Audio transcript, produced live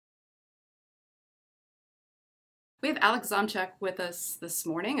We have Alex Zomchek with us this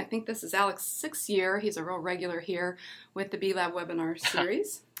morning. I think this is Alex's sixth year. He's a real regular here with the Bee Lab webinar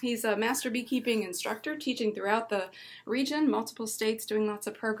series. He's a master beekeeping instructor teaching throughout the region, multiple states, doing lots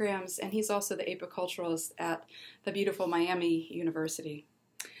of programs, and he's also the apiculturalist at the beautiful Miami University.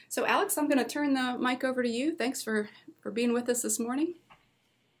 So Alex, I'm going to turn the mic over to you. Thanks for being with us this morning.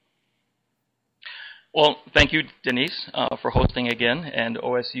 Well, thank you, Denise, for hosting again, and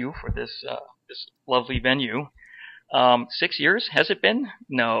OSU for this lovely venue. 6 years, has it been?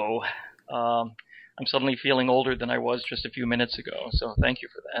 No. I'm suddenly feeling older than I was just a few minutes ago, so thank you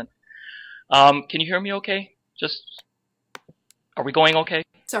for that. Can you hear me okay? Are we going okay?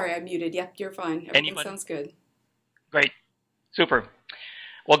 Sorry, I muted. Yep, you're fine. Everything sounds good. Great. Super.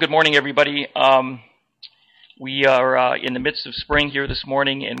 Well, good morning, everybody. We are in the midst of spring here this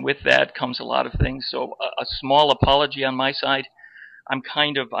morning, and with that comes a lot of things. So a small apology on my side.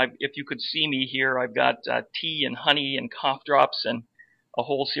 If you could see me here, I've got tea and honey and cough drops and a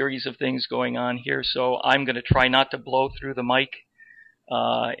whole series of things going on here. So I'm going to try not to blow through the mic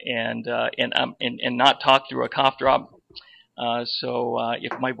and not talk through a cough drop. So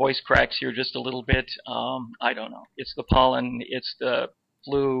if my voice cracks here just a little bit, I don't know. It's the pollen, it's the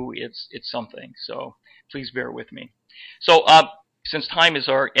flu, it's something. So please bear with me. So since time is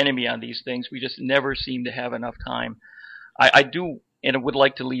our enemy on these things, we just never seem to have enough time. I do. And I would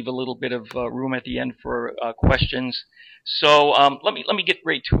like to leave a little bit of room at the end for questions. So let me get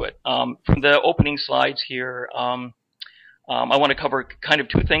right to it. From the opening slides here, I want to cover kind of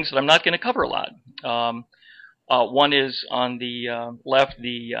two things that I'm not going to cover a lot. One is on the left,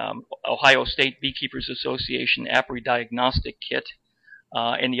 the Ohio State Beekeepers Association Apiary Diagnostic Kit.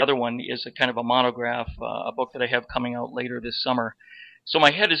 And the other one is a kind of a monograph, a book that I have coming out later this summer. So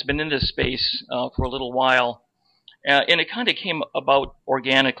my head has been in this space for a little while. And it kind of came about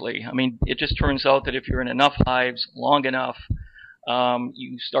organically. I mean, it just turns out that if you're in enough hives long enough,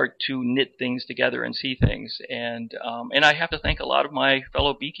 you start to knit things together and see things. And I have to thank a lot of my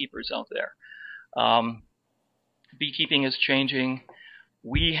fellow beekeepers out there. Beekeeping is changing.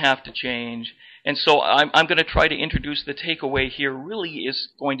 We have to change. And so I'm going to try to introduce the takeaway here really is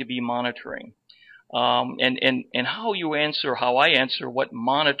going to be monitoring. And how you answer, how I answer what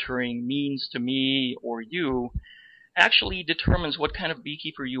monitoring means to me or you actually determines what kind of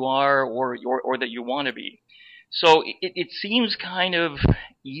beekeeper you are or that you want to be. So it seems kind of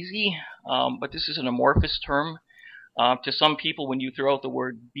easy, but this is an amorphous term. To some people, when you throw out the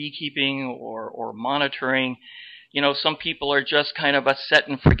word beekeeping or monitoring, you know, some people are just kind of a set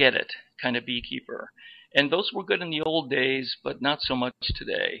and forget it kind of beekeeper. And those were good in the old days, but not so much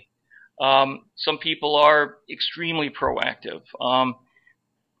today. Some people are extremely proactive.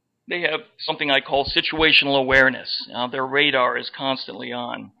 They have something I call situational awareness. Their radar is constantly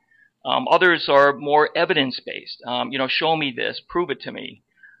on. Others are more evidence-based. You know, show me this, prove it to me.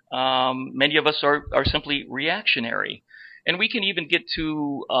 Many of us are simply reactionary. And we can even get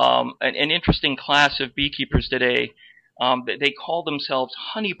to an interesting class of beekeepers today. They call themselves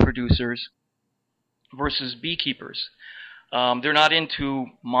honey producers versus beekeepers. They're not into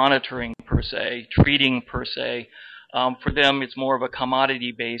monitoring per se, treating per se. For them, it's more of a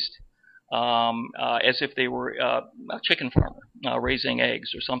commodity-based, as if they were a chicken farmer raising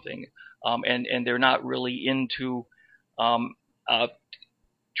eggs or something, and they're not really into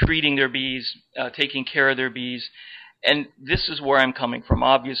treating their bees, taking care of their bees. And this is where I'm coming from.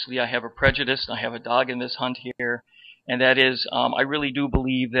 Obviously, I have a prejudice. I have a dog in this hunt here, and that is I really do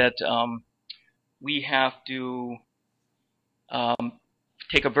believe that we have to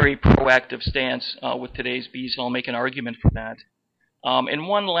take a very proactive stance with today's bees, and I'll make an argument for that. And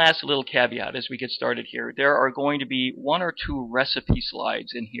one last little caveat as we get started here. There are going to be one or two recipe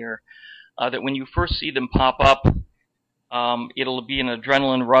slides in here that when you first see them pop up, it'll be an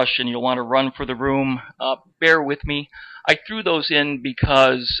adrenaline rush and you'll want to run for the room. Bear with me. I threw those in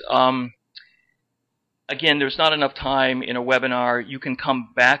because, again, there's not enough time in a webinar. You can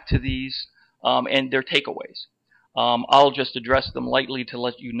come back to these, and they're takeaways. I'll just address them lightly to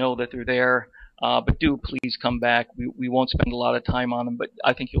let you know that they're there, but do please come back. We won't spend a lot of time on them, but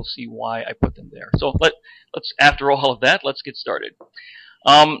I think you'll see why I put them there. So let's after all of that, let's get started.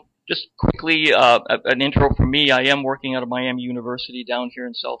 Just quickly, an intro from me. I am working out of Miami University down here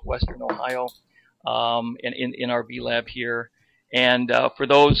in southwestern Ohio, in our Bee Lab here. And for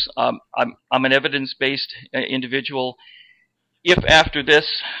those, I'm an evidence-based individual. If after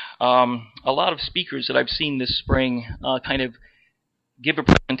this, a lot of speakers that I've seen this spring kind of give a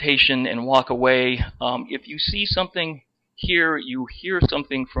presentation and walk away, if you see something here, you hear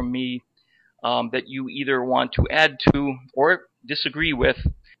something from me that you either want to add to or disagree with,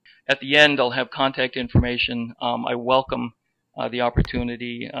 At the end, I'll have contact information. I welcome the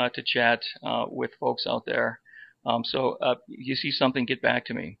opportunity to chat with folks out there. So if you see something, get back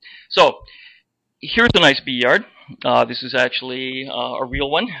to me. So here's a nice bee yard. This is actually a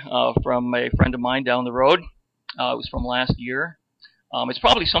real one from a friend of mine down the road. It was from last year. It's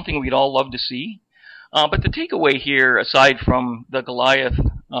probably something we'd all love to see. But the takeaway here, aside from the Goliath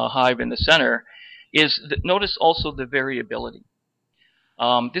hive in the center, is that notice also the variability.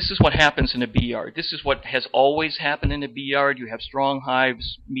 This is what happens in a bee yard. This is what has always happened in a bee yard. You have strong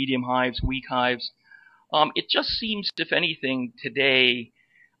hives, medium hives, weak hives. It just seems, if anything, today,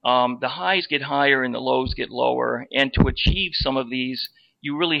 the highs get higher and the lows get lower. And to achieve some of these,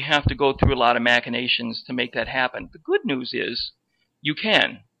 you really have to go through a lot of machinations to make that happen. The good news is you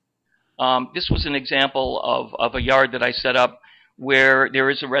can. This was an example of a yard that I set up where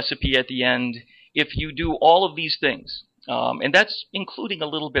there is a recipe at the end. If you do all of these things, and that's including a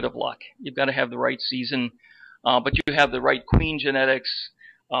little bit of luck. You've got to have the right season, but you have the right queen genetics.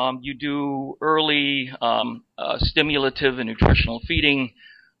 You do early stimulative and nutritional feeding,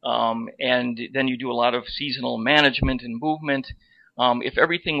 and then you do a lot of seasonal management and movement. If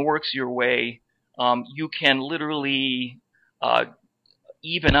everything works your way, you can literally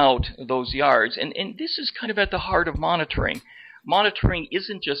even out those yards. And this is kind of at the heart of monitoring. Monitoring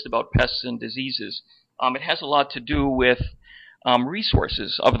isn't just about pests and diseases. It has a lot to do with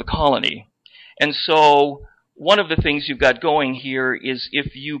resources of the colony. And so one of the things you've got going here is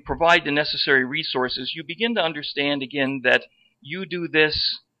if you provide the necessary resources, you begin to understand again that you do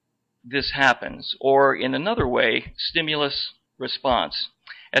this, this happens. Or in another way, stimulus response.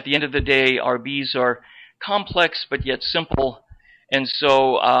 At the end of the day, our bees are complex but yet simple. And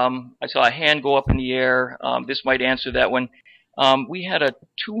so I saw a hand go up in the air. This might answer that one. We had a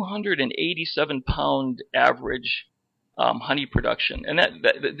 287-pound average honey production. And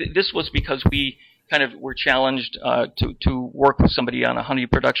this was because we kind of were challenged to work with somebody on a honey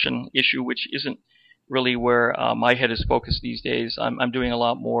production issue, which isn't really where my head is focused these days. I'm doing a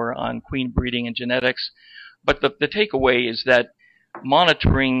lot more on queen breeding and genetics. But the takeaway is that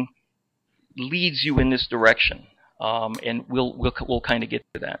monitoring leads you in this direction. And we'll kind of get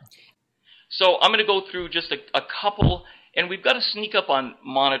to that. So I'm going to go through just a couple, and we've got to sneak up on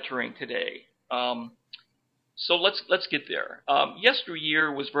monitoring today. So let's get there.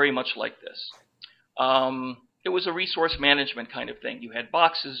 Yesteryear was very much like this. It was a resource management kind of thing. You had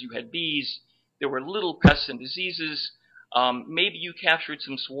boxes, you had bees, there were little pests and diseases. Maybe you captured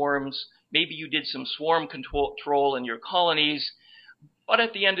some swarms, maybe you did some swarm control in your colonies. But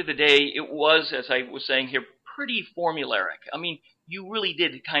at the end of the day, it was, as I was saying here, pretty formulaic. I mean, you really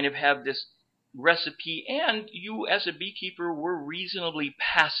did kind of have this recipe, and you as a beekeeper were reasonably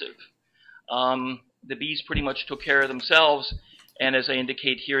passive. The bees pretty much took care of themselves, and as I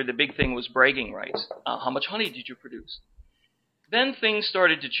indicate here, the big thing was bragging rights. How much honey did you produce? Then things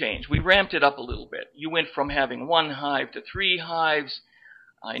started to change. We ramped it up a little bit. You went from having 1 hive to 3 hives.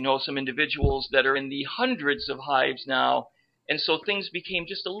 I know some individuals that are in the hundreds of hives now, and so things became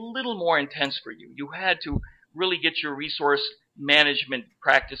just a little more intense for you. You had to really get your resource management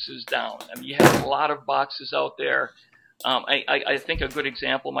practices down. I mean, you have a lot of boxes out there. I think a good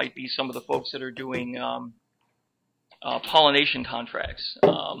example might be some of the folks that are doing pollination contracts.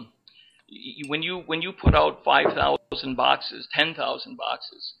 When you put out 5,000 boxes, 10,000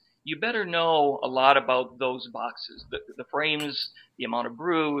 boxes, you better know a lot about those boxes, the frames, the amount of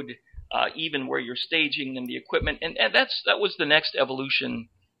brood, even where you're staging and the equipment. And that was the next evolution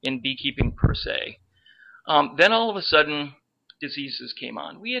in beekeeping per se. Then all of a sudden, diseases came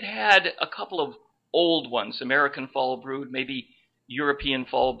on. We had a couple of old ones, American fall brood, maybe European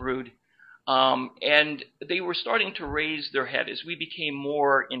fall brood, and they were starting to raise their head. As we became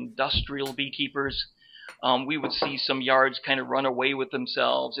more industrial beekeepers, we would see some yards kind of run away with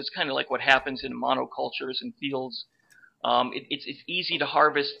themselves. It's kind of like what happens in monocultures and fields. It's easy to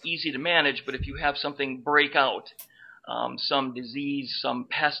harvest, easy to manage, but if you have something break out, some disease, some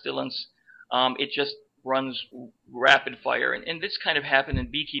pestilence, it just runs rapid fire. And this kind of happened in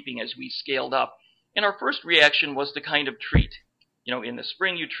beekeeping as we scaled up. And our first reaction was to kind of treat. You know, in the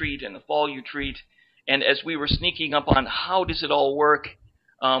spring you treat, in the fall you treat. And as we were sneaking up on how does it all work,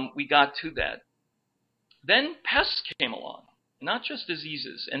 we got to that. Then pests came along, not just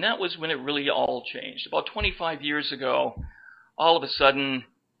diseases. And that was when it really all changed. About 25 years ago, all of a sudden,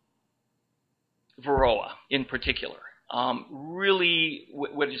 Varroa in particular, really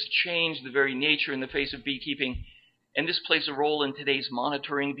what has changed the very nature and the face of beekeeping. And this plays a role in today's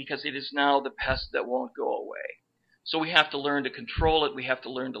monitoring because it is now the pest that won't go away. So we have to learn to control it. We have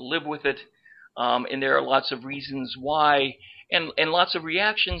to learn to live with it. And there are lots of reasons why, and lots of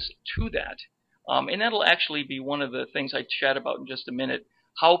reactions to that. And that'll actually be one of the things I chat about in just a minute,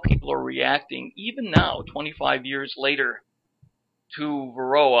 how people are reacting, even now, 25 years later, to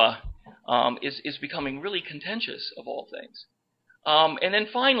Varroa is becoming really contentious, of all things. And then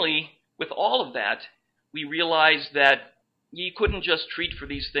finally, with all of that, we realized that you couldn't just treat for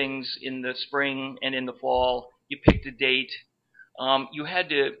these things in the spring and in the fall. You picked a date. You had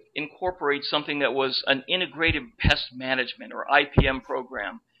to incorporate something that was an integrated pest management or IPM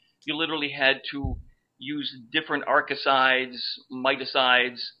program. You literally had to use different archicides,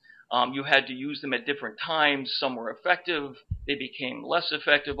 miticides. You had to use them at different times. Some were effective. They became less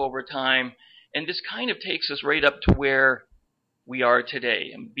effective over time. And this kind of takes us right up to where we are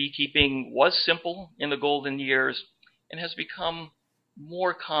today. And beekeeping was simple in the golden years and has become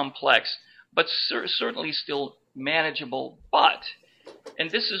more complex, but certainly still manageable. But, and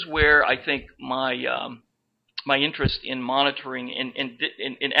this is where I think my interest in monitoring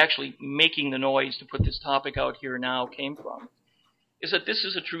and actually making the noise to put this topic out here now came from, is that this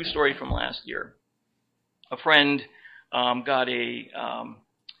is a true story from last year. A friend got 10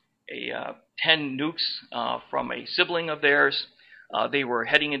 nukes from a sibling of theirs. They were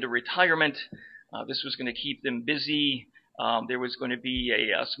heading into retirement. This was going to keep them busy. There was going to be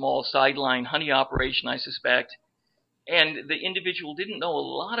a small sideline honey operation, I suspect. And the individual didn't know a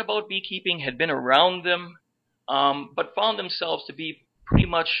lot about beekeeping, had been around them, but found themselves to be pretty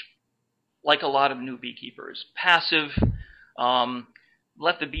much like a lot of new beekeepers, passive,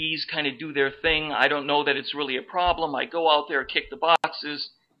 let the bees kind of do their thing. I don't know that it's really a problem. I go out there, kick the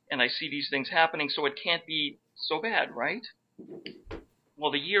boxes, and I see these things happening, so it can't be so bad, right?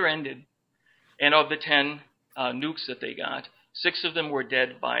 Well, the year ended, and of the 10 nukes that they got, 6 of them were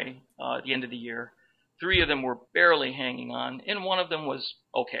dead by the end of the year. 3 of them were barely hanging on, and 1 of them was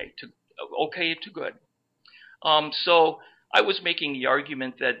okay to good. So I was making the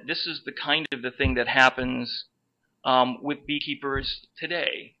argument that this is the kind of the thing that happens with beekeepers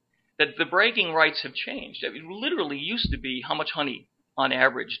today, that the bragging rights have changed. It literally used to be how much honey on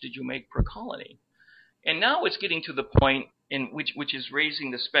average did you make per colony, and now it's getting to the point in which is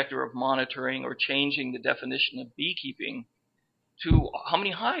raising the specter of monitoring or changing the definition of beekeeping to how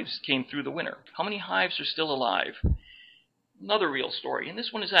many hives came through the winter, how many hives are still alive. Another real story, and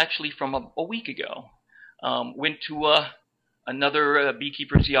this one is actually from a week ago. Went to another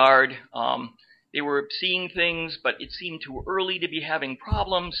beekeeper's yard. They were seeing things, but it seemed too early to be having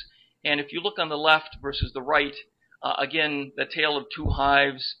problems. And if you look on the left versus the right, again, the tale of 2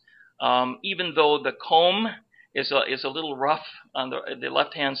 hives. Even though the comb is a little rough on the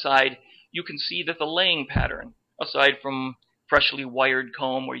left-hand side, you can see that the laying pattern, aside from freshly wired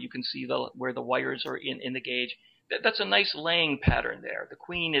comb where you can see where the wires are in the gauge, that's a nice laying pattern there. The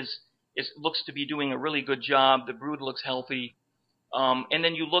queen looks to be doing a really good job. The brood looks healthy. And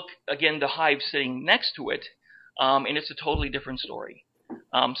then you look, again, the hive sitting next to it, and it's a totally different story.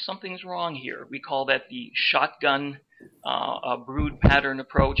 Something's wrong here. We call that the shotgun brood pattern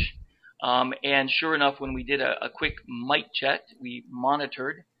approach. And sure enough, when we did a quick mite check, we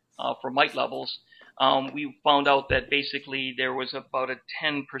monitored for mite levels, we found out that basically there was about a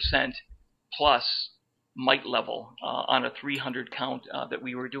 10% plus mite level on a 300 count that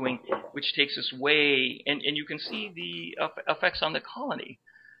we were doing, which takes us way, and you can see the effects on the colony.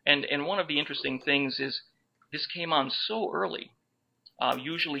 And one of the interesting things is this came on so early.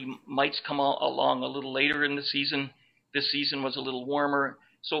 Usually mites come along a little later in the season. This season was a little warmer.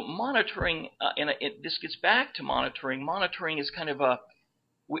 So monitoring, this gets back to monitoring. Monitoring is kind of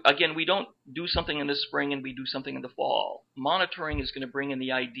again, we don't do something in the spring and we do something in the fall. Monitoring is going to bring in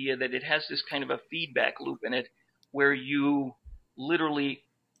the idea that it has this kind of a feedback loop in it where you literally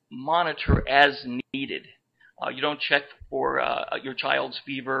monitor as needed. You don't check for your child's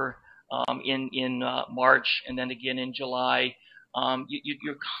fever in March and then again in July.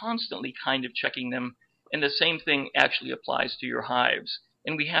 You're constantly kind of checking them, and the same thing actually applies to your hives.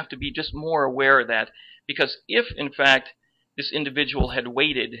 And we have to be just more aware of that, because if, in fact, this individual had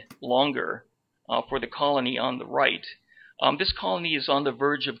waited longer for the colony on the right, this colony is on the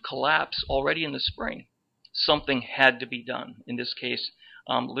verge of collapse already in the spring. Something had to be done. In this case,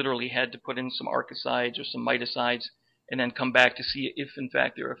 literally had to put in some archicides or some miticides and then come back to see if, in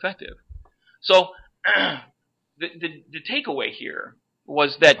fact, they're effective. So the takeaway here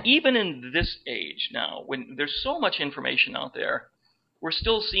was that even in this age now, when there's so much information out there, we're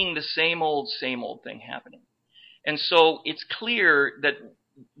still seeing the same old thing happening. And so it's clear that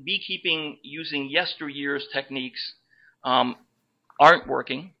beekeeping using yesteryear's techniques aren't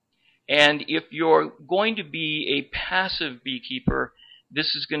working. And if you're going to be a passive beekeeper,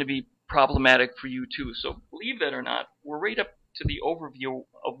 this is going to be problematic for you too. So believe that or not, we're right up to the overview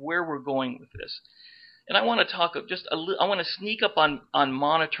of where we're going with this. And I want to talk just I want to sneak up on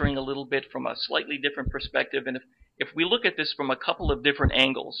monitoring a little bit from a slightly different perspective. And if we look at this from a couple of different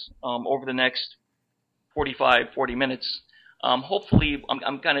angles over the next 40 minutes, hopefully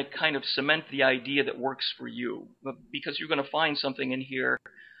I'm going to kind of cement the idea that works for you, because you're going to find something in here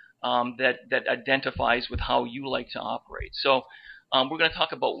that identifies with how you like to operate. So we're going to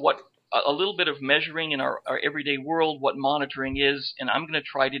talk about a little bit of measuring in our everyday world, what monitoring is, and I'm going to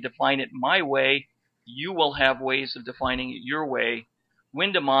try to define it my way. You will have ways of defining it your way,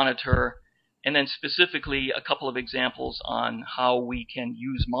 when to monitor, and then specifically a couple of examples on how we can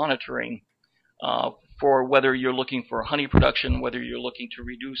use monitoring for whether you're looking for honey production, whether you're looking to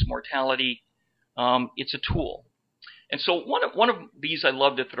reduce mortality. It's a tool. And so one of these I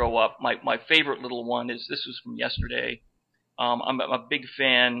love to throw up, my favorite little one is, this was from yesterday. I'm a big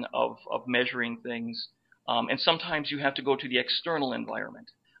fan of measuring things, and sometimes you have to go to the external environment.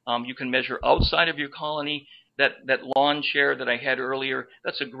 You can measure outside of your colony. That lawn chair that I had earlier,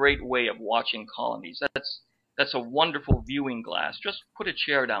 that's a great way of watching colonies. That's a wonderful viewing glass. Just put a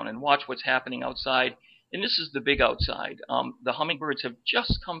chair down and watch what's happening outside. And this is the big outside. The hummingbirds have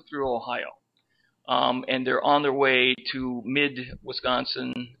just come through Ohio, and they're on their way to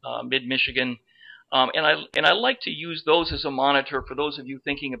mid-Wisconsin, mid-Michigan. And I like to use those as a monitor for those of you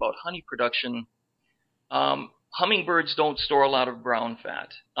thinking about honey production. Hummingbirds don't store a lot of brown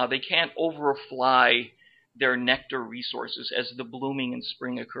fat. They can't overfly their nectar resources as the blooming in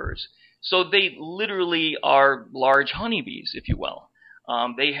spring occurs. So they literally are large honeybees, if you will.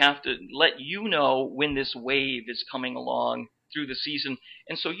 They have to let you know when this wave is coming along through the season.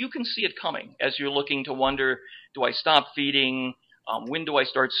 And so you can see it coming as you're looking to wonder, do I stop feeding? When do I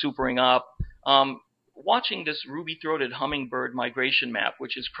start supering up? Watching this ruby-throated hummingbird migration map,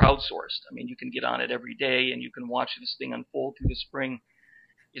 which is crowdsourced. I mean, you can get on it every day and you can watch this thing unfold through the spring.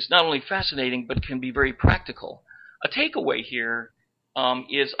 It's not only fascinating, but it can be very practical. A takeaway here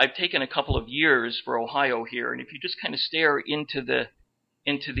is I've taken a couple of years for Ohio here, and if you just kind of stare into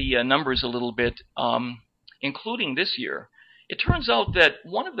the numbers a little bit, including this year, it turns out that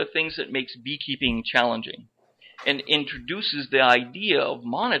one of the things that makes beekeeping challenging and introduces the idea of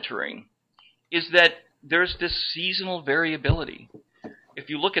monitoring is that there's this seasonal variability. If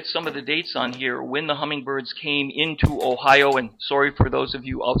you look at some of the dates on here, when the hummingbirds came into Ohio, and sorry for those of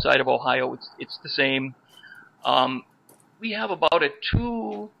you outside of Ohio, it's the same. We have about a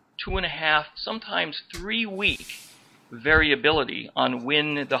 2.5, sometimes 3-week variability on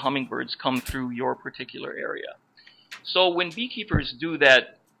when the hummingbirds come through your particular area. So when beekeepers do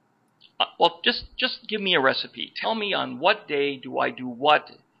that, well, just give me a recipe. Tell me on what day do I do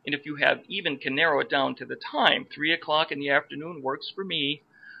what. And if you can narrow it down to the time, 3 o'clock in the afternoon works for me.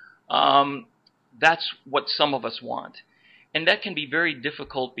 That's what some of us want. And that can be very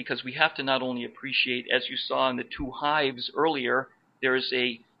difficult because we have to not only appreciate, as you saw in the 2 hives earlier, there's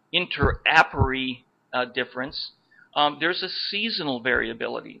a inter-apiary difference. There's a seasonal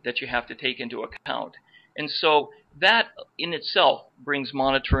variability that you have to take into account. And so that in itself brings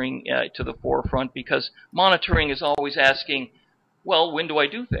monitoring to the forefront, because monitoring is always asking, well, when do I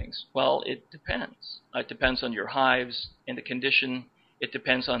do things? Well, it depends. It depends on your hives and the condition. It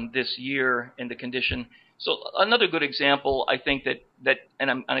depends on this year and the condition. So another good example, I think that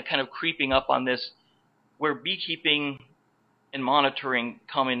and I'm kind of creeping up on this, where beekeeping and monitoring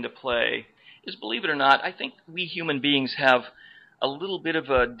come into play, is, believe it or not, I think we human beings have a little bit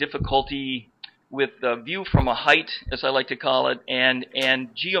of a difficulty with the view from a height, as I like to call it, and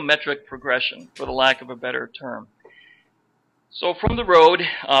geometric progression, for the lack of a better term. So from the road,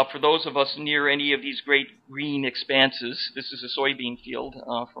 for those of us near any of these great green expanses, this is a soybean field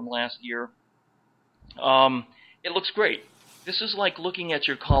from last year. It looks great. This is like looking at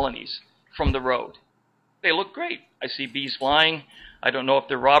your colonies from the road. They look great. I see bees flying. I don't know if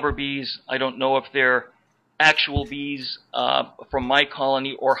they're robber bees. I don't know if they're actual bees from my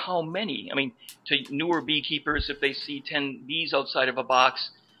colony or how many. I mean, to newer beekeepers, if they see 10 bees outside of a box,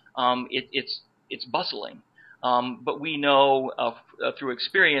 it's bustling. But we know through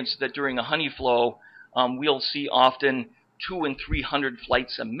experience that during a honey flow, we'll see often 200 and 300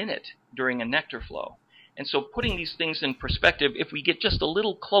 flights a minute during a nectar flow. And so putting these things in perspective, if we get just a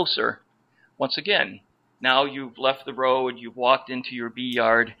little closer, once again, now you've left the road, you've walked into your bee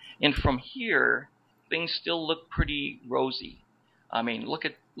yard, and from here, things still look pretty rosy. I mean, look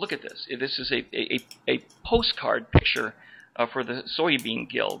at this. This is a postcard picture for the soybean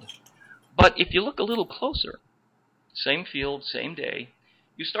guild. But if you look a little closer, same field, same day,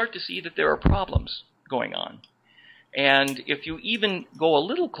 you start to see that there are problems going on. And if you even go a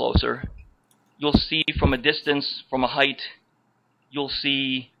little closer, you'll see from a distance, from a height, you'll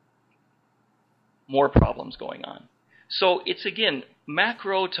see more problems going on. So it's, again,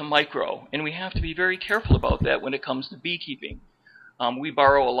 macro to micro, and we have to be very careful about that when it comes to beekeeping. We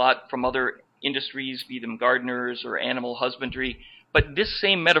borrow a lot from other industries, be them gardeners or animal husbandry, but this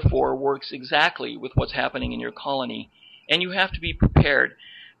same metaphor works exactly with what's happening in your colony, and you have to be prepared.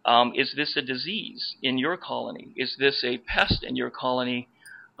 Is this a disease in your colony? Is this a pest in your colony?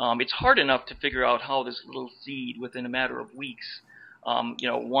 It's hard enough to figure out how this little seed, within a matter of weeks,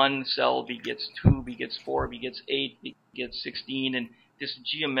 one cell begets 2, begets 4, begets 8, begets 16, and this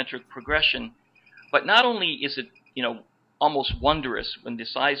geometric progression. But not only is it, almost wondrous when the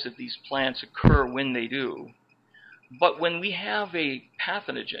size of these plants occur when they do, but when we have a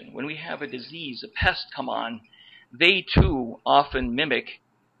pathogen, when we have a disease, a pest come on, they too often mimic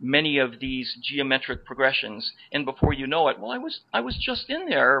many of these geometric progressions. And before you know it, well, I was just in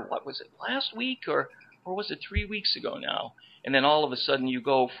there, what was it, last week or was it 3 weeks ago now? And then all of a sudden you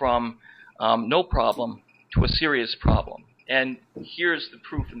go from no problem to a serious problem. And here's the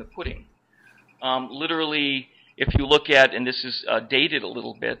proof in the pudding. Literally, if you look at, and this is dated a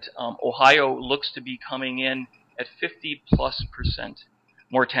little bit, Ohio looks to be coming in at 50+%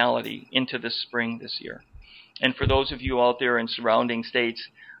 mortality into the spring this year. And for those of you out there in surrounding states,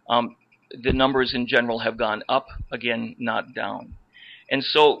 the numbers in general have gone up, again, not down. And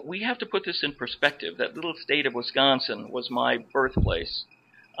so we have to put this in perspective. That little state of Wisconsin was my birthplace,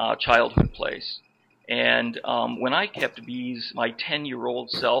 childhood place. And when I kept bees, my 10-year-old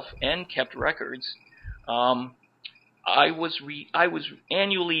self, and kept records, I was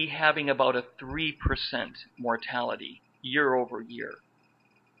annually having about a 3% mortality year over year.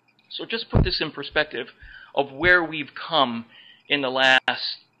 So just put this in perspective of where we've come in the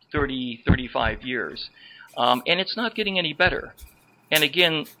last 30, 35 years. And it's not getting any better. And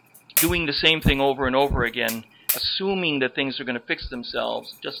again, doing the same thing over and over again, assuming that things are going to fix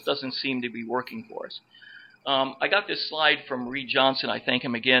themselves, just doesn't seem to be working for us. I got this slide from Reed Johnson. I thank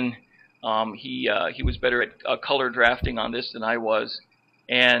him again. He was better at color drafting on this than I was.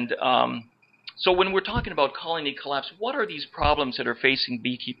 And so when we're talking about colony collapse, what are these problems that are facing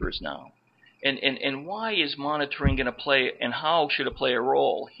beekeepers now? And why is monitoring going to play, and how should it play a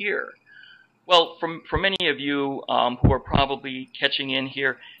role here? Well, for many of you who are probably catching in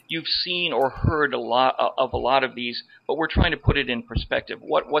here, you've seen or heard a lot of these, but we're trying to put it in perspective.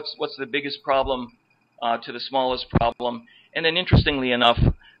 What's the biggest problem to the smallest problem? And then, interestingly enough,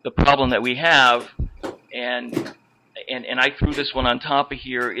 the problem that we have, and I threw this one on top of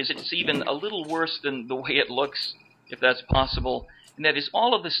here, is it's even a little worse than the way it looks, if that's possible, and that is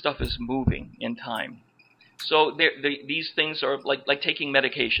all of this stuff is moving in time. So these things are like taking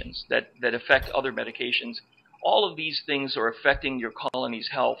medications that affect other medications. All of these things are affecting your colony's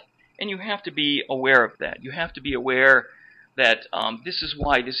health, and you have to be aware of that. You have to be aware that this is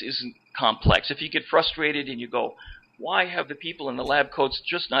why this isn't complex. If you get frustrated and you go, why have the people in the lab coats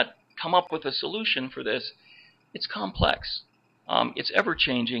just not come up with a solution for this? It's complex. It's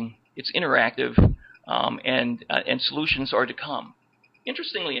ever-changing. It's interactive, and solutions are to come.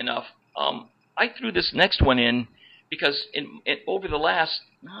 Interestingly enough, I threw this next one in because over the last,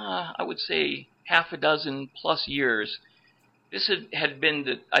 I would say, half a dozen plus years, this had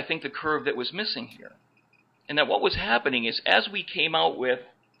been, I think, the curve that was missing here. And that what was happening is, as we came out with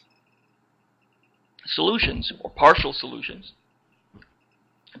solutions or partial solutions,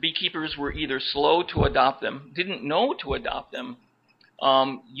 beekeepers were either slow to adopt them, didn't know to adopt them,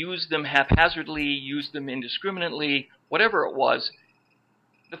 used them haphazardly, used them indiscriminately, whatever it was.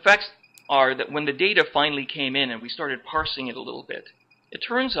 The facts are that when the data finally came in and we started parsing it a little bit, it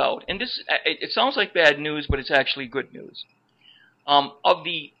turns out, and it sounds like bad news, but it's actually good news. Of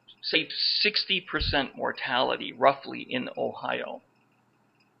the, say, 60% mortality, roughly, in Ohio,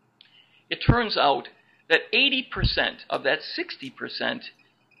 it turns out that 80% of that 60%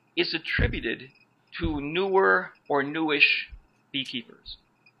 is attributed to newer or newish beekeepers.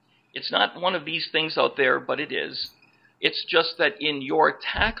 It's not one of these things out there, but it is. It's just that in your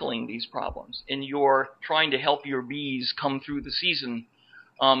tackling these problems, in your trying to help your bees come through the season,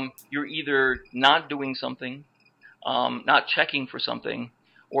 you're either not doing something, not checking for something,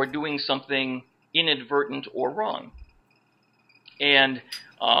 or doing something inadvertent or wrong. And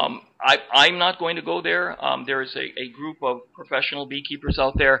I'm not going to go there. There is a group of professional beekeepers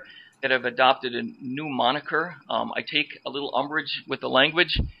out there that have adopted a new moniker. I take a little umbrage with the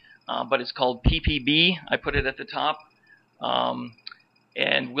language, but it's called PPB. I put it at the top.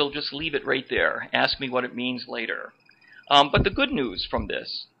 And we'll just leave it right there. Ask me what it means later. But the good news from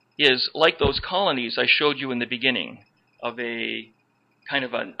this is like those colonies I showed you in the beginning of a kind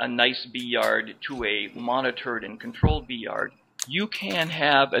of a nice bee yard to a monitored and controlled bee yard. You can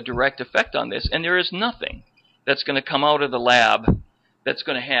have a direct effect on this, and there is nothing that's going to come out of the lab that's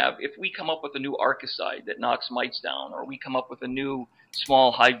going to have, if we come up with a new archicide that knocks mites down, or we come up with a new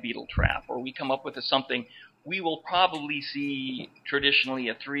small hive beetle trap, or we come up with something, we will probably see traditionally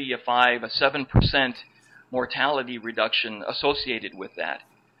a 3, a 5, a 7% mortality reduction associated with that.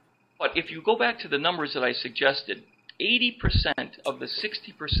 But if you go back to the numbers that I suggested, 80% of the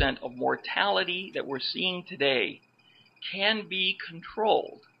 60% of mortality that we're seeing today can be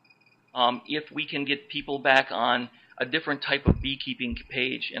controlled if we can get people back on a different type of beekeeping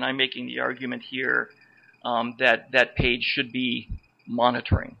page. And I'm making the argument here that that page should be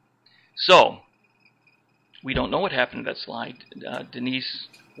monitoring. So we don't know what happened to that slide. Denise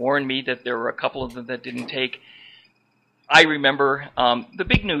warned me that there were a couple of them that didn't take. I remember the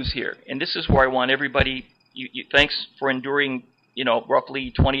big news here, and this is where I want everybody, thanks for enduring,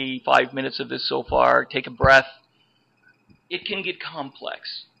 roughly 25 minutes of this so far. Take a breath. It can get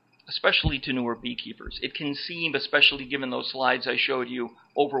complex, especially to newer beekeepers. It can seem, especially given those slides I showed you,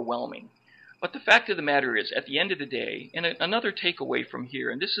 overwhelming. But the fact of the matter is, at the end of the day, and another takeaway from here,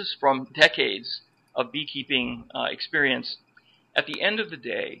 and this is from decades of beekeeping experience, at the end of the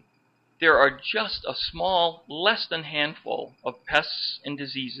day, there are just a small, less than handful of pests and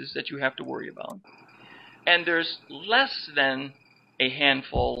diseases that you have to worry about. And there's less than a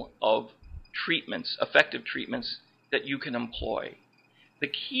handful of treatments, effective treatments, that you can employ. The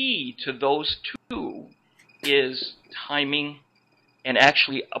key to those two is timing and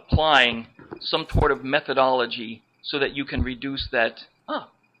actually applying some sort of methodology so that you can reduce that.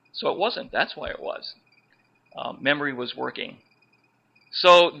 So it wasn't. That's why it was. Memory was working.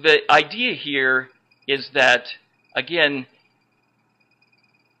 So the idea here is that, again,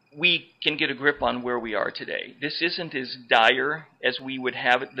 we can get a grip on where we are today. This isn't as dire as we would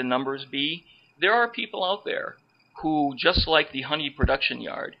have it, the numbers be. There are people out there who, just like the honey production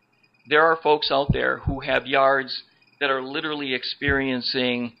yard, there are folks out there who have yards that are literally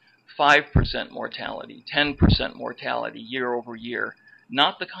experiencing 5% mortality, 10% mortality year over year.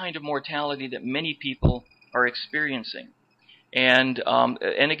 Not the kind of mortality that many people are experiencing. And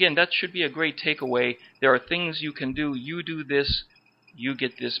again, that should be a great takeaway. There are things you can do. You do this, you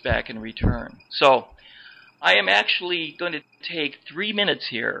get this back in return. So I am actually going to take 3 minutes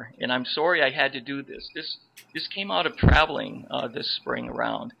here, and I'm sorry I had to do this. This came out of traveling this spring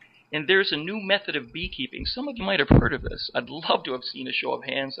around. And there's a new method of beekeeping. Some of you might have heard of this. I'd love to have seen a show of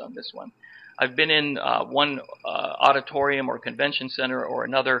hands on this one. I've been in one auditorium or convention center or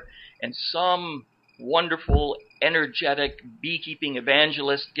another, and some wonderful, energetic beekeeping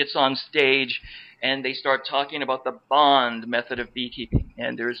evangelist gets on stage, and they start talking about the bond method of beekeeping.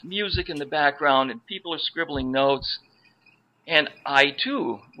 And there's music in the background, and people are scribbling notes. And I,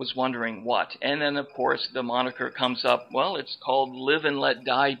 too, was wondering what. And then, of course, the moniker comes up, well, it's called live and let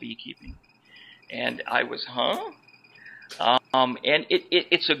die beekeeping. And I was, and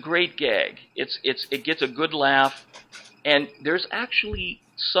it's a great gag. It gets a good laugh, and there's actually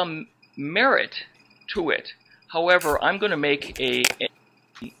some merit to it. However, I'm going to make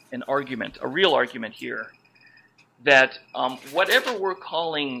an argument, a real argument here, that whatever we're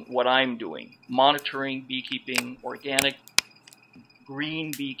calling what I'm doing, monitoring beekeeping, organic,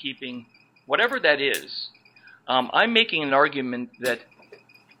 green beekeeping, whatever that is, I'm making an argument that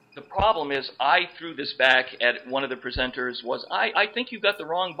the problem is I threw this back at one of the presenters was, I think you got the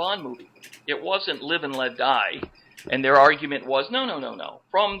wrong Bond movie. It wasn't Live and Let Die. And their argument was, no.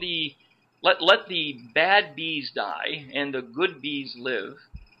 From the, let the bad bees die and the good bees live.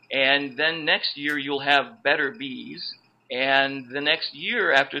 And then next year you'll have better bees. And the next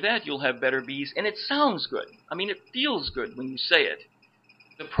year after that you'll have better bees. And it sounds good. I mean, it feels good when you say it.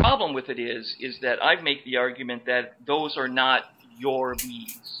 The problem with it is that I make the argument that those are not your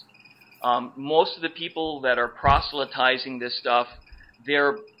bees. Most of the people that are proselytizing this stuff,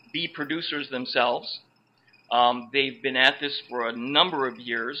 they're bee producers themselves. They've been at this for a number of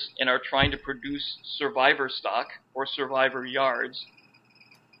years and are trying to produce survivor stock or survivor yards.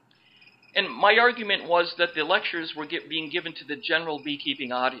 And my argument was that the lectures were being given to the general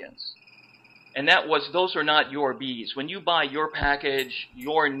beekeeping audience. And that was, those are not your bees. When you buy your package,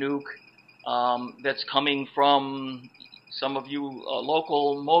 your nuke, that's coming from some of you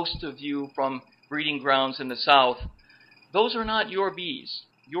local, most of you from breeding grounds in the south, those are not your bees.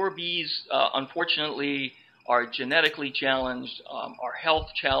 Your bees, unfortunately, are genetically challenged, are health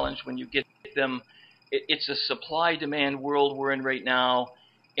challenged when you get them. It's a supply-demand world we're in right now.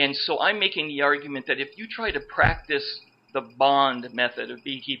 And so I'm making the argument that if you try to practice the bond method of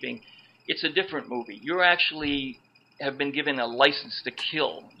beekeeping, it's a different movie. You actually have been given a license to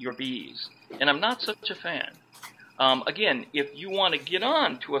kill your bees, and I'm not such a fan. Again, if you want to get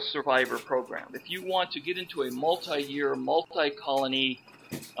on to a survivor program, if you want to get into a multi-year, multi-colony,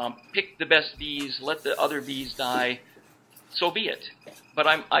 pick the best bees, let the other bees die, so be it. But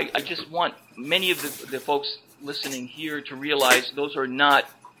I just want many of the folks listening here to realize those are not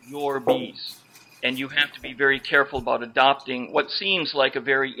your bees. And you have to be very careful about adopting what seems like a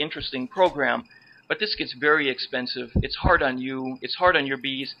very interesting program, but this gets very expensive. It's hard on you. It's hard on your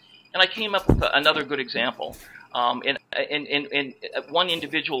bees. And I came up with another good example. And one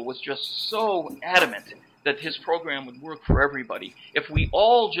individual was just so adamant that his program would work for everybody. If we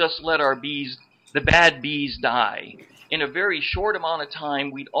all just let our bees, the bad bees, die, in a very short amount of time,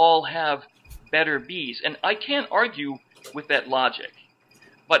 we'd all have better bees. And I can't argue with that logic.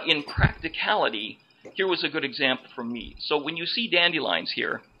 But in practicality, here was a good example from me. So when you see dandelions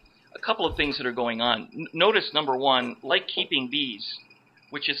here, a couple of things that are going on. Notice, number one, like keeping bees,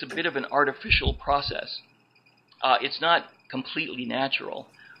 which is a bit of an artificial process. It's not completely natural.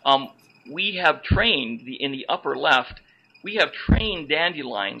 We have trained, in the upper left, we have trained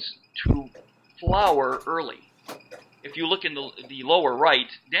dandelions to flower early. If you look in the lower right,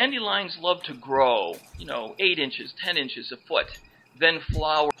 dandelions love to grow, 8 inches, 10 inches, a foot, then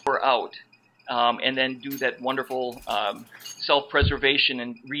flower out, and then do that wonderful self-preservation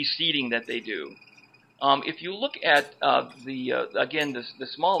and reseeding that they do. If you look at the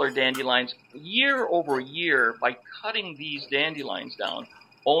smaller dandelions, year over year, by cutting these dandelions down,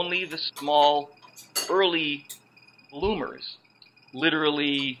 only the small, early bloomers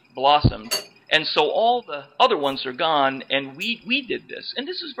literally blossomed. And so all the other ones are gone, and we did this. And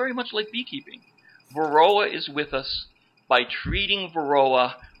this is very much like beekeeping. Varroa is with us. By treating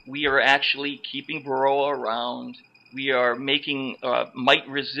Varroa, we are actually keeping Varroa around. We are making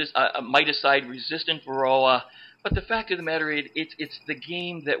miticide-resistant Varroa. But the fact of the matter is, it's the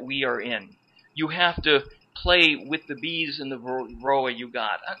game that we are in. You have to play with the bees and the Varroa you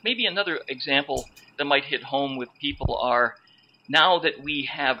got. Maybe another example that might hit home with people are, now that we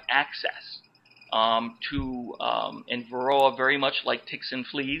have access to, and Varroa very much like ticks and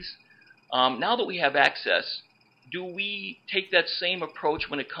fleas, now that we have access, do we take that same approach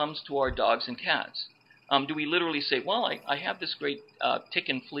when it comes to our dogs and cats? Do we literally say, well, I have this great tick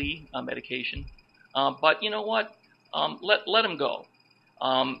and flea medication, but you know what? Let them go.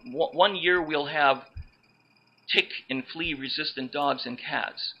 1 year we'll have tick and flea resistant dogs and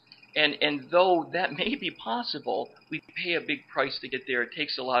cats. And though that may be possible, we pay a big price to get there. It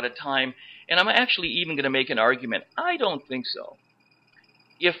takes a lot of time. And I'm actually even going to make an argument. I don't think so.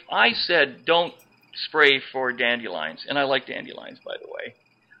 If I said don't spray for dandelions, and I like dandelions, by the way,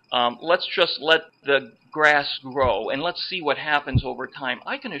 let's just let the grass grow, and let's see what happens over time.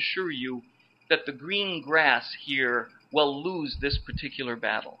 I can assure you that the green grass here will lose this particular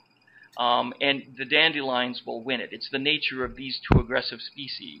battle. And the dandelions will win it. It's the nature of these two aggressive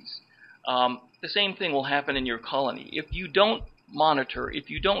species. The same thing will happen in your colony. If you don't monitor, if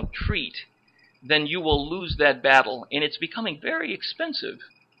you don't treat, then you will lose that battle, and it's becoming very expensive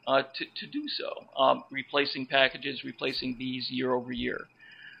to do so, replacing packages, replacing bees year over year.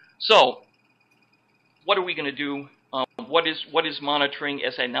 So, what are we going to do? What is monitoring?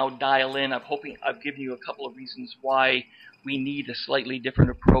 As I now dial in, I'm hoping I've given you a couple of reasons why we need a slightly different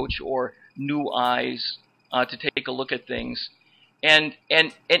approach or new eyes to take a look at things. And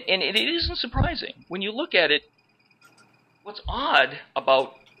it isn't surprising. When you look at it, what's odd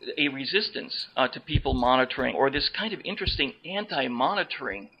about a resistance to people monitoring, or this kind of interesting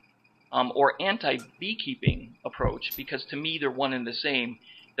anti-monitoring or anti-beekeeping approach, because to me they're one and the same,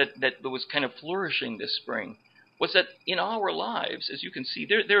 that was kind of flourishing this spring, was that in our lives, as you can see,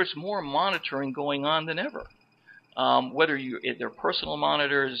 there's more monitoring going on than ever. Whether they're personal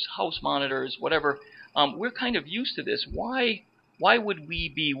monitors, house monitors, whatever, we're kind of used to this. Why would we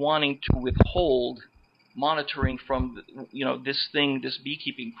be wanting to withhold monitoring from this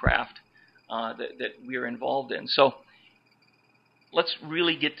beekeeping craft that we're involved in? So let's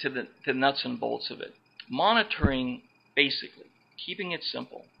really get to the nuts and bolts of it. Monitoring, basically, keeping it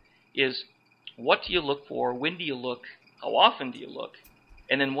simple, is what do you look for, when do you look, how often do you look,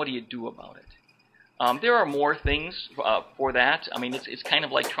 and then what do you do about it? There are more things for that. I mean, it's kind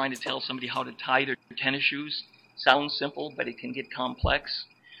of like trying to tell somebody how to tie their tennis shoes. Sounds simple, but it can get complex.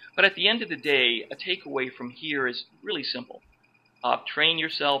 But at the end of the day, a takeaway from here is really simple. Train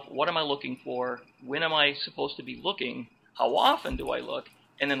yourself. What am I looking for? When am I supposed to be looking? How often do I look?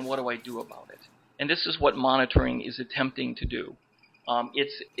 And then what do I do about it? And this is what monitoring is attempting to do.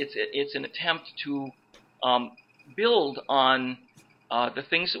 It's an attempt to build on the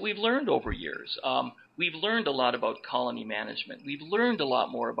things that we've learned over years. We've learned a lot about colony management. We've learned a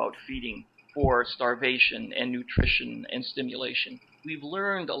lot more about feeding for starvation and nutrition and stimulation. We've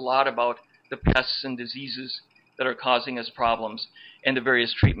learned a lot about the pests and diseases that are causing us problems and the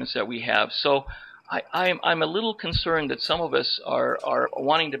various treatments that we have. So I'm a little concerned that some of us are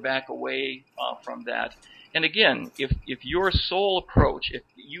wanting to back away from that. And again, if your sole approach, if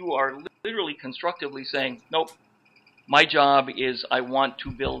you are literally constructively saying, nope, my job is I want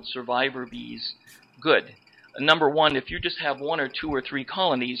to build survivor bees, good. Number one, if you just have 1 or 2 or 3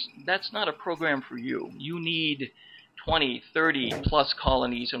 colonies, that's not a program for you. You need 20, 30 plus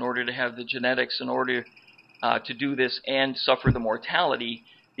colonies in order to have the genetics, in order to do this and suffer the mortality,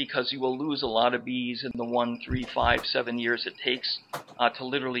 because you will lose a lot of bees in the 1, 3, 5, 7 years it takes to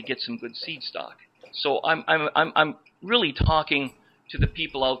literally get some good seed stock. So I'm really talking to the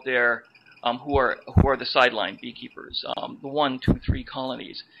people out there who are the sideline beekeepers, the 1, 2, 3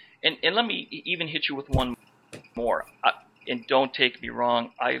 colonies. And let me even hit you with one more. And don't take me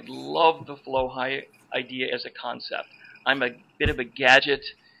wrong, I love the flow high idea as a concept. I'm a bit of a gadget,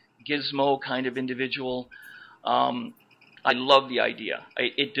 gizmo kind of individual. I love the idea.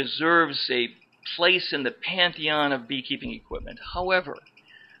 It deserves a place in the pantheon of beekeeping equipment. However,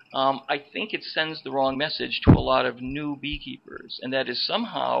 I think it sends the wrong message to a lot of new beekeepers, and that is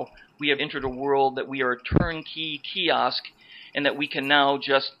somehow we have entered a world that we are a turnkey kiosk, and that we can now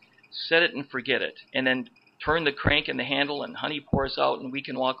just set it and forget it, and then turn the crank and the handle and honey pours out and we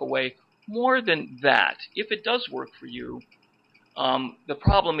can walk away. More than that, if it does work for you, the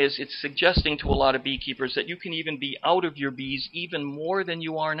problem is it's suggesting to a lot of beekeepers that you can even be out of your bees even more than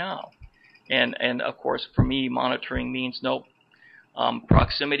you are now. And of course, for me, monitoring means no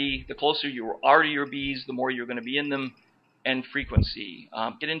proximity. The closer you are to your bees, the more you're going to be in them, and frequency.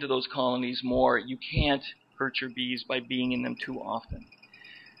 Get into those colonies more. You can't hurt your bees by being in them too often.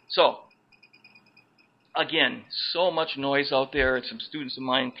 So, again, so much noise out there, and some students of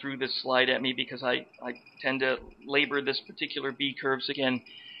mine threw this slide at me because I tend to labor this particular bee curves again,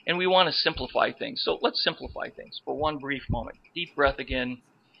 and we want to simplify things. So let's simplify things for one brief moment. Deep breath again.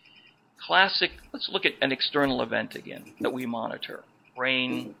 Classic, let's look at an external event again that we monitor.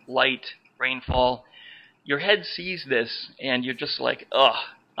 Rain, light, rainfall. Your head sees this, and you're just like, ugh.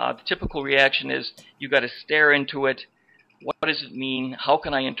 The typical reaction is you got to stare into it. What does it mean? How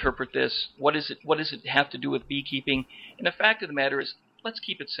can I interpret this? What does it have to do with beekeeping? And the fact of the matter is, let's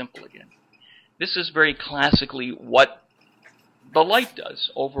keep it simple again. This is very classically what the light does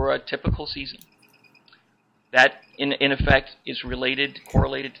over a typical season. That, in effect, is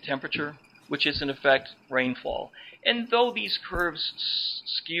correlated to temperature, which is, in effect, rainfall. And though these curves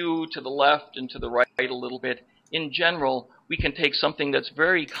skew to the left and to the right a little bit, in general, we can take something that's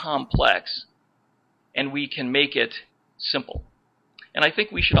very complex and we can make it simple. And I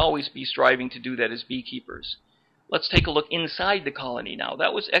think we should always be striving to do that as beekeepers. Let's take a look inside the colony now.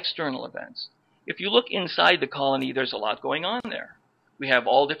 That was external events. If you look inside the colony, there's a lot going on there. We have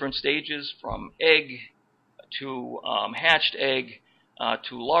all different stages, from egg to hatched egg,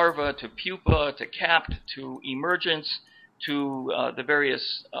 to larva, to pupa, to capped, to emergence, to the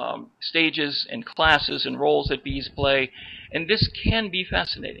various stages and classes and roles that bees play. And this can be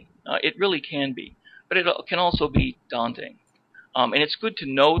fascinating. It really can be. But it can also be daunting. And it's good to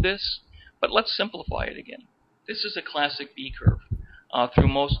know this, but let's simplify it again. This is a classic bee curve through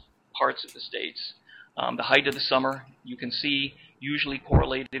most parts of the states. The height of the summer, you can see, usually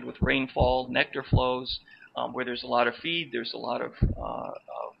correlated with rainfall, nectar flows. Where there's a lot of feed, there's a lot of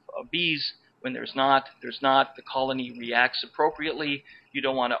bees. When there's not. The colony reacts appropriately. You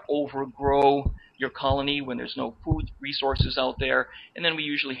don't want to overgrow your colony when there's no food resources out there. And then we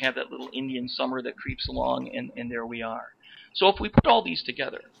usually have that little Indian summer that creeps along, and there we are. So if we put all these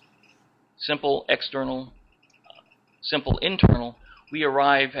together, simple external, simple internal, we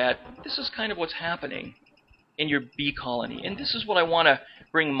arrive at, this is kind of what's happening in your bee colony. And this is what I want to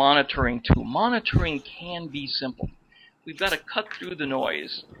bring monitoring to. Monitoring can be simple. We've got to cut through the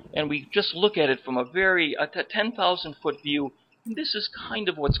noise, and we just look at it from a 10,000-foot view. And this is kind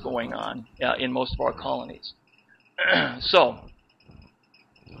of what's going on in most of our colonies. So,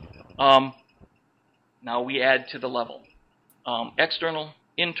 now we add to the level. External,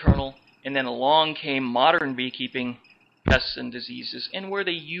 internal, and then along came modern beekeeping, pests and diseases, and where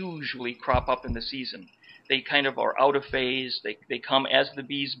they usually crop up in the season. They kind of are out of phase. They come as the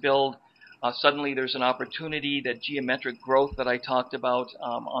bees build. Suddenly there's an opportunity, that geometric growth that I talked about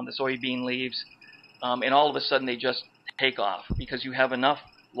on the soybean leaves, and all of a sudden they just take off because you have enough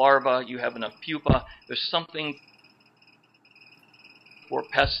larvae, you have enough pupa. There's something for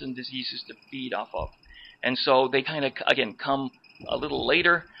pests and diseases to feed off of. And so they kind of, again, come a little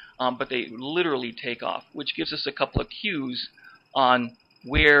later, but they literally take off, which gives us a couple of cues on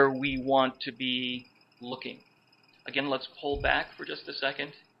where we want to be looking. Again, let's pull back for just a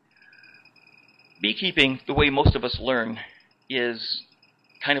second. Beekeeping, the way most of us learn, is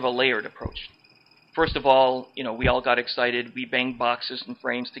kind of a layered approach. First of all, we all got excited. We banged boxes and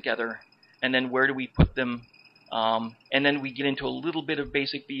frames together. And then where do we put them? And then we get into a little bit of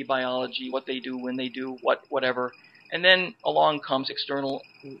basic bee biology, what they do, when they do, whatever. And then along comes external,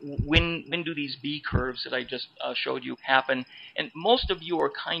 when do these bee curves that I just showed you happen? And most of you are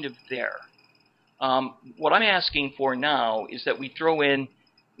kind of there. What I'm asking for now is that we throw in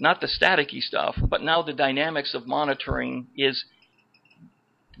not the staticky stuff, but now the dynamics of monitoring is,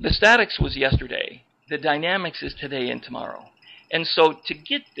 the statics was yesterday. The dynamics is today and tomorrow. And so to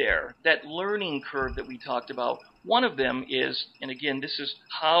get there, that learning curve that we talked about, one of them is, and again, this is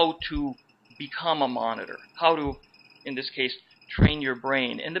how to become a monitor, how to, in this case, train your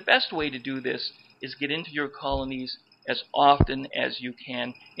brain. And the best way to do this is get into your colonies as often as you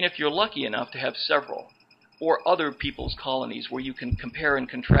can. And if you're lucky enough to have several, or other people's colonies where you can compare and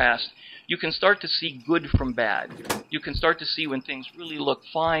contrast, you can start to see good from bad. You can start to see when things really look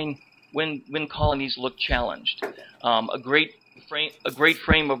fine, when colonies look challenged. A great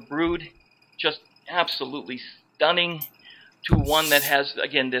frame of brood, just absolutely stunning, to one that has,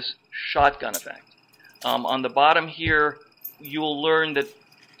 again, this shotgun effect. On the bottom here, you'll learn that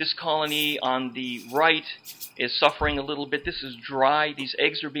this colony on the right is suffering a little bit. This is dry. These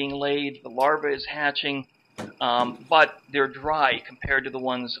eggs are being laid. The larva is hatching. But they're dry compared to the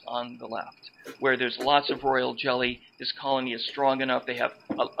ones on the left, where there's lots of royal jelly. This colony is strong enough. They have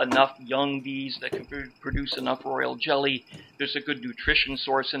enough young bees that can produce enough royal jelly. There's a good nutrition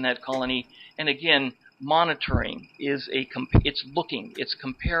source in that colony. And again, monitoring is it's looking, it's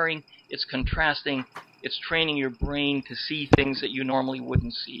comparing, it's contrasting, it's training your brain to see things that you normally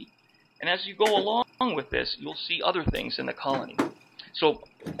wouldn't see. And as you go along with this, you'll see other things in the colony. So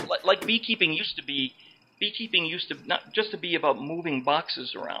like beekeeping used to not just to be about moving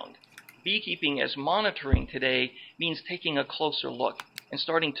boxes around. Beekeeping as monitoring today means taking a closer look and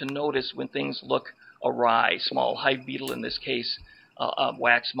starting to notice when things look awry, small hive beetle in this case,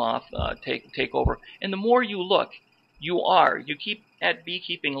 wax moth take over. And the more you look, you keep at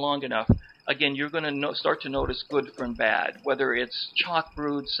beekeeping long enough, again, you're going to start to notice good from bad, whether it's chalk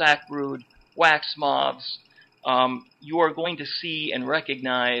brood, sac brood, wax moths. You are going to see and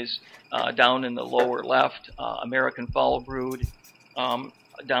recognize down in the lower left, American foul brood,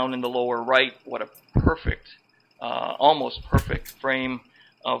 down in the lower right, what a perfect, almost perfect frame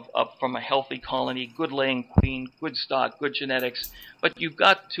from a healthy colony, good laying queen, good stock, good genetics. But you've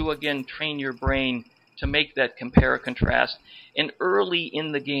got to, again, train your brain to make that compare contrast. And early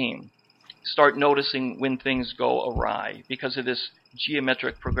in the game, start noticing when things go awry because of this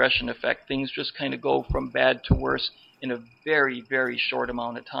geometric progression effect. Things just kind of go from bad to worse in a very, very short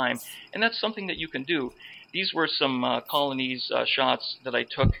amount of time. And that's something that you can do. These were some colonies shots that I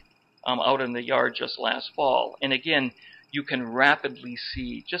took out in the yard just last fall. And again, you can rapidly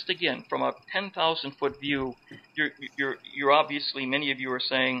see, just again, from a 10,000 foot view, you're obviously, many of you are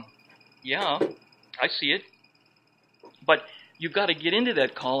saying, yeah, I see it. But you've got to get into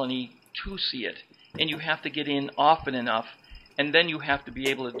that colony to see it. And you have to get in often enough. And then you have to be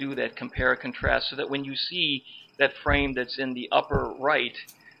able to do that compare contrast so that when you see that frame that's in the upper right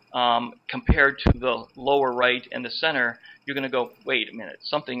compared to the lower right and the center, you're going to go, wait a minute,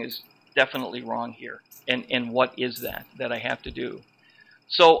 something is definitely wrong here. And what is that I have to do?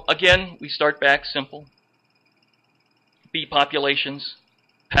 So again, we start back simple. Bee populations,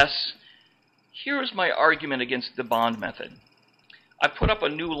 pests. Here's my argument against the bond method. I put up a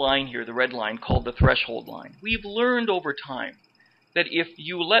new line here, the red line, called the threshold line. We've learned over time that if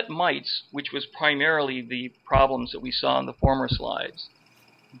you let mites, which was primarily the problems that we saw in the former slides,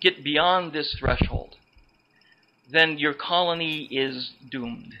 get beyond this threshold, then your colony is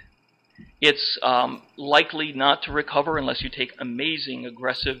doomed. It's likely not to recover unless you take amazing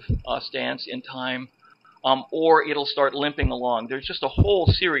aggressive stance in time, or it'll start limping along. There's just a whole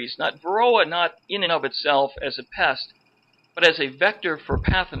series, Varroa not in and of itself as a pest, but as a vector for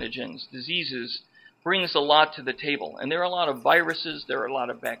pathogens, diseases, brings a lot to the table. And there are a lot of viruses, there are a lot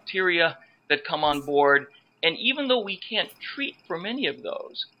of bacteria that come on board. And even though we can't treat for many of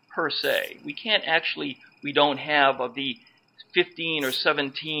those per se, we don't have of the 15 or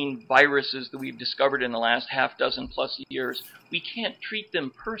 17 viruses that we've discovered in the last half dozen plus years, we can't treat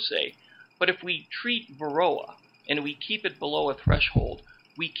them per se. But if we treat Varroa and we keep it below a threshold,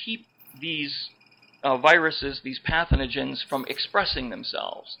 we keep these viruses, these pathogens, from expressing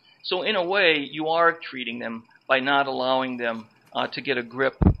themselves. So in a way, you are treating them by not allowing them to get a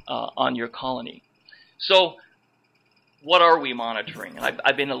grip on your colony. So what are we monitoring?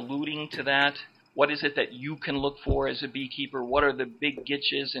 I've been alluding to that. What is it that you can look for as a beekeeper? What are the big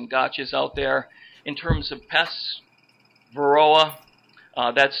gitches and gotchas out there? In terms of pests, Varroa,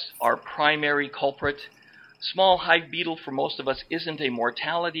 that's our primary culprit. Small hive beetle for most of us isn't a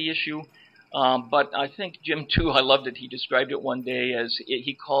mortality issue, but I think Jim too, I loved it. He described it one day as,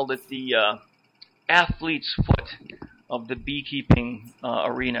 he called it the athlete's foot of the beekeeping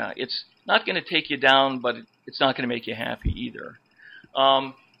arena. It's not going to take you down, but it's not going to make you happy either.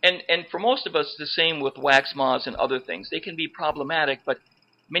 And for most of us, the same with wax moths and other things. They can be problematic, but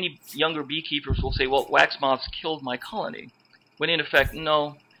many younger beekeepers will say, well, wax moths killed my colony. When in effect,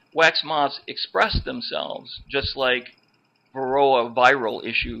 no, wax moths express themselves, just like Varroa viral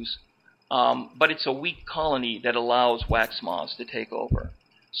issues, but it's a weak colony that allows wax moths to take over.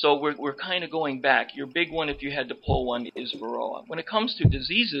 So we're kind of going back. Your big one, if you had to pull one, is Varroa. When it comes to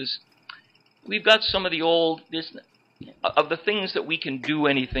diseases, we've got some of the old, of the things that we can do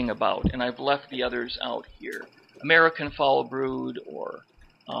anything about, and I've left the others out here. American foul brood or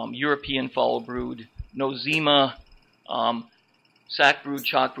European foul brood, nosema, sac brood,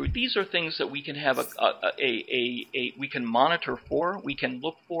 chalk brood. These are things that we can have we can monitor for, we can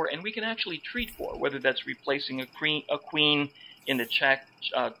look for, and we can actually treat for, whether that's replacing a queen in the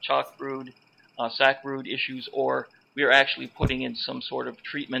chalk brood, sac brood issues, or we are actually putting in some sort of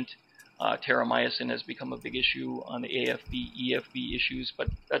treatment. Terramycin has become a big issue on the AFB, EFB issues, but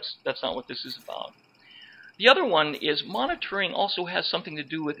that's not what this is about. The other one is monitoring also has something to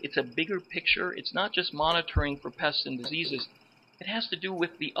do with, it's a bigger picture. It's not just monitoring for pests and diseases. It has to do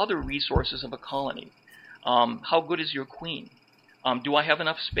with the other resources of a colony. How good is your queen? Do I have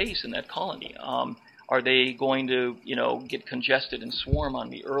enough space in that colony? Are they going to, get congested and swarm on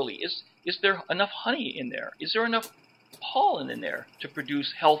me early? Is there enough honey in there? Is there enough pollen in there to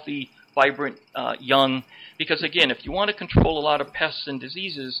produce healthy, vibrant young? Because again, if you want to control a lot of pests and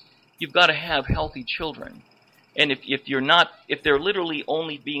diseases, you've got to have healthy children. And if they're literally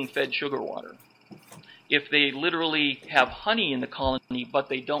only being fed sugar water, if they literally have honey in the colony but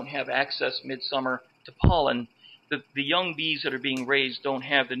they don't have access midsummer to pollen, the young bees that are being raised don't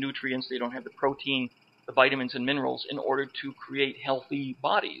have the nutrients, they don't have the protein, the vitamins and minerals in order to create healthy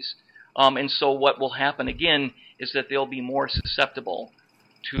bodies. And so what will happen again is that they'll be more susceptible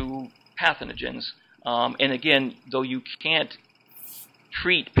to pathogens. And again, though you can't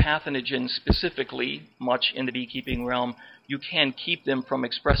treat pathogens specifically much in the beekeeping realm, you can keep them from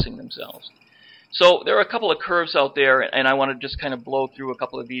expressing themselves. So there are a couple of curves out there, and I want to just kind of blow through a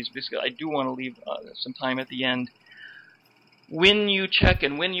couple of these because I do want to leave some time at the end. When you check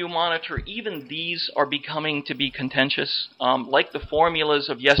and when you monitor, even these are becoming to be contentious. Like the formulas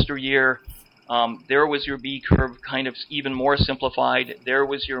of yesteryear, there was your bee curve kind of even more simplified. There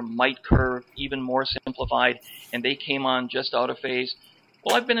was your mite curve even more simplified, and they came on just out of phase.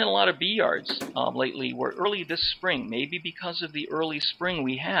 Well, I've been in a lot of bee yards lately where early this spring, maybe because of the early spring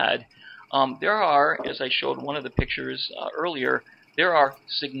we had, there are, as I showed one of the pictures earlier, there are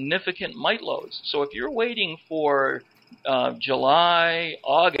significant mite loads. So if you're waiting for July,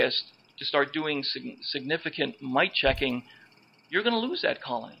 August to start doing significant mite checking, you're going to lose that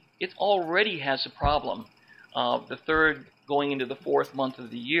colony. It already has a problem, the third going into the fourth month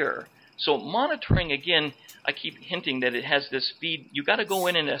of the year. So monitoring, again, I keep hinting that it has this feed. You've got to go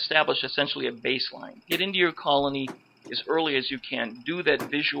in and establish essentially a baseline. Get into your colony as early as you can. Do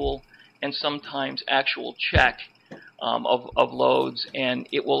that visual and sometimes actual check of loads, and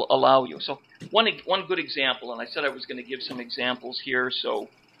it will allow you. So one good example, and I said I was going to give some examples here, so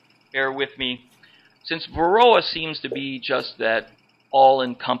bear with me. Since Varroa seems to be just that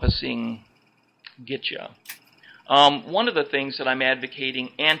all-encompassing getcha, one of the things that I'm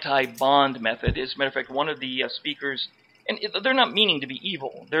advocating, anti-bond method, is, as a matter of fact, one of the speakers, and they're not meaning to be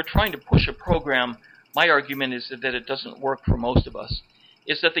evil, they're trying to push a program. My argument is that it doesn't work for most of us,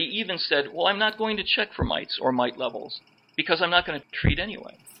 is that they even said, well, I'm not going to check for mites or mite levels because I'm not going to treat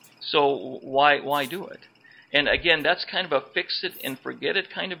anyway. So why do it? And again, that's kind of a fix it and forget it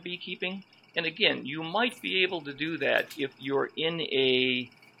kind of beekeeping. And again, you might be able to do that if you're in a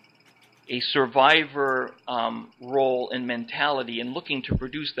survivor role and mentality and looking to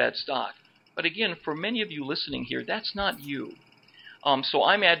produce that stock. But again, for many of you listening here, that's not you. So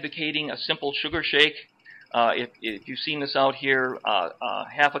I'm advocating a simple sugar shake. If you've seen this out here,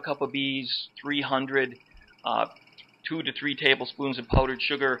 half a cup of bees, 300, 2 to 3 tablespoons of powdered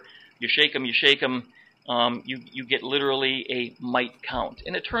sugar. You shake them, you get literally a mite count.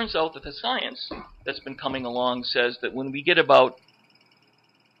 And it turns out that the science that's been coming along says that when we get about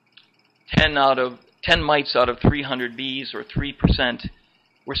 10 mites out of 300 bees, or 3%,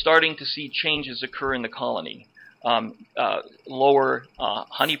 we're starting to see changes occur in the colony. Lower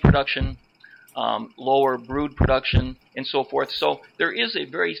honey production, lower brood production, and so forth. So there is a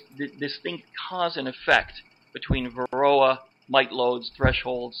very distinct cause and effect between Varroa, mite loads,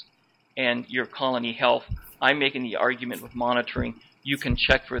 thresholds, and your colony health. I'm making the argument with monitoring. You can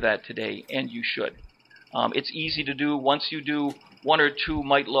check for that today, and you should. It's easy to do. Once you do 1 or 2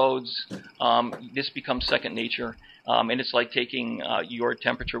 mite loads, this becomes second nature, and it's like taking your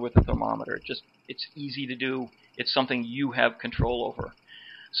temperature with a thermometer. It's easy to do. It's something you have control over.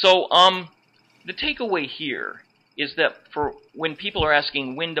 So the takeaway here is that for when people are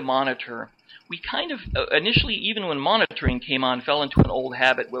asking when to monitor, we kind of initially, even when monitoring came on, fell into an old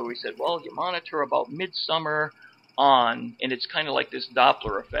habit where we said, well, you monitor about midsummer on, and it's kind of like this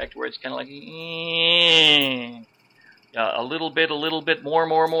Doppler effect where it's kind of like a little bit, more,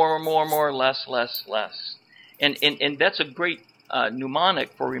 less. And that's a great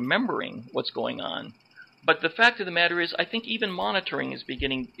mnemonic for remembering what's going on. But the fact of the matter is, I think even monitoring is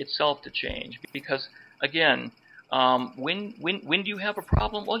beginning itself to change because, again, when do you have a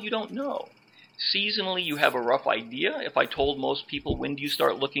problem? Well, you don't know. Seasonally, you have a rough idea. If I told most people when do you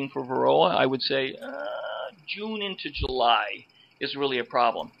start looking for Varroa, I would say June into July is really a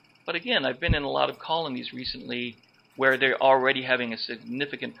problem. But again, I've been in a lot of colonies recently where they're already having a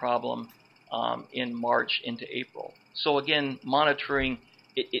significant problem in March into April. So again, monitoring,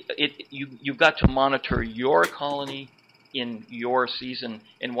 you've got to monitor your colony in your season,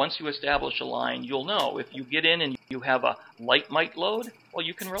 and once you establish a line, you'll know. If you get in and you have a light mite load, well,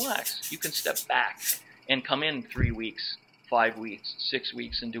 you can relax. You can step back and come in 3 weeks, 5 weeks, 6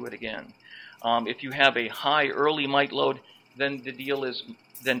 weeks, and do it again. If you have a high early mite load, then the deal is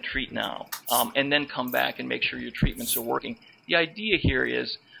then treat now, and then come back and make sure your treatments are working. The idea here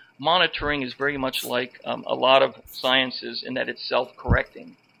is monitoring is very much like a lot of sciences in that it's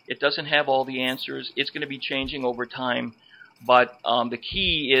self-correcting. It doesn't have all the answers. It's going to be changing over time. But the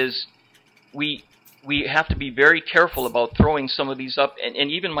key is we have to be very careful about throwing some of these up, and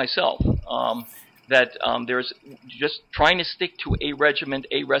even myself, that there's just trying to stick to a regimen,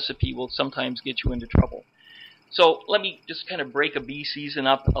 a recipe will sometimes get you into trouble. So let me just kind of break a bee season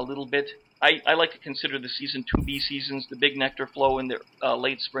up a little bit. I like to consider the season 2 bee seasons, the big nectar flow in the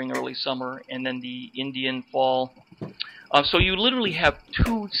late spring, early summer, and then the Indian fall. So you literally have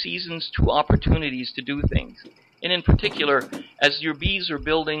 2 seasons, 2 opportunities to do things. And in particular, as your bees are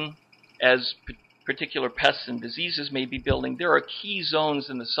building, as particular pests and diseases may be building, there are key zones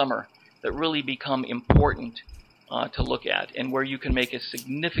in the summer that really become important to look at, and where you can make a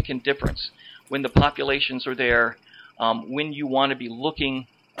significant difference when the populations are there, when you want to be looking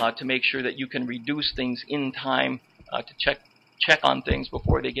to make sure that you can reduce things in time, to check on things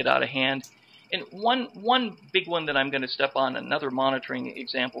before they get out of hand. And one big one that I'm going to step on, another monitoring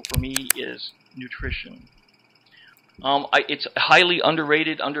example for me, is nutrition. It's highly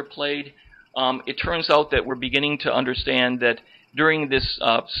underrated, underplayed. It turns out that we're beginning to understand that during this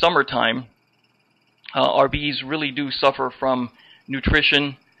summertime, our bees really do suffer from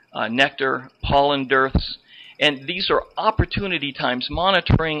nutrition, nectar, pollen dearths, and these are opportunity times.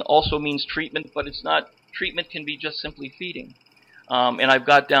 Monitoring also means treatment, but it's not. Treatment can be just simply feeding. And I've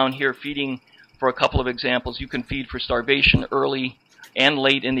got down here feeding for a couple of examples. You can feed for starvation early and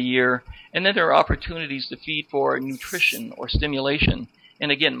late in the year, and then there are opportunities to feed for nutrition or stimulation.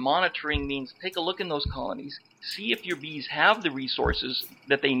 And again, monitoring means take a look in those colonies, see if your bees have the resources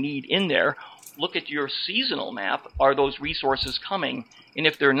that they need in there. Look at your seasonal map. Are those resources coming? And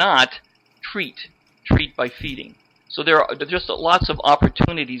if they're not, treat by feeding. So there are just lots of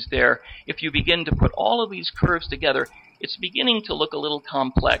opportunities there. If you begin to put all of these curves together, it's beginning to look a little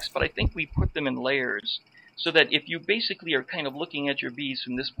complex, but I think we put them in layers so that if you basically are kind of looking at your bees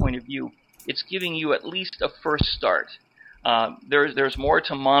from this point of view, it's giving you at least a first start. There's more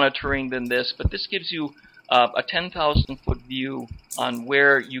to monitoring than this, but this gives you a 10,000-foot view on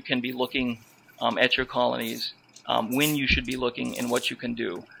where you can be looking at your colonies, when you should be looking, and what you can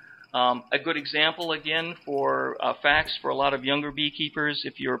do. A good example, again, for facts for a lot of younger beekeepers,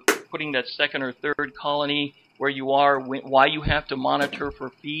 if you're putting that second or third colony where you are, why you have to monitor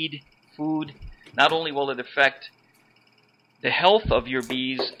for food, not only will it affect the health of your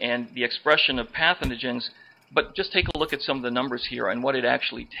bees and the expression of pathogens, but just take a look at some of the numbers here and what it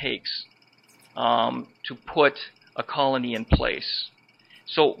actually takes to put a colony in place.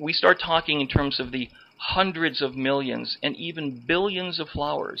 So we start talking in terms of the hundreds of millions and even billions of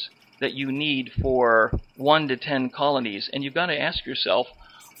flowers that you need for 1 to 10 colonies. And you've got to ask yourself,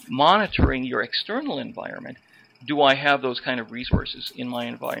 monitoring your external environment, do I have those kind of resources in my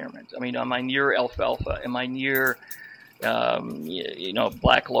environment? I mean, am I near alfalfa? Am I near,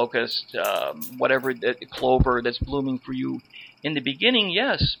 black locust, whatever, clover that's blooming for you? In the beginning,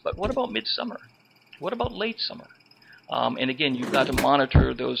 yes, but what about midsummer? What about late summer? And again, you've got to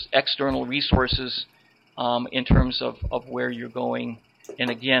monitor those external resources in terms of where you're going. And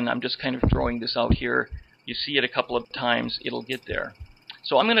again, I'm just kind of throwing this out here. You see it a couple of times, it'll get there.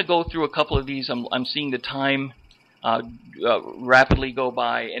 So I'm going to go through a couple of these. I'm seeing the time rapidly go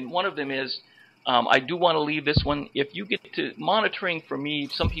by. And one of them is, I do want to leave this one. If you get to monitoring, for me,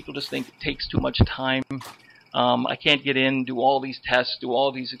 some people just think it takes too much time. I can't get in, do all these tests, do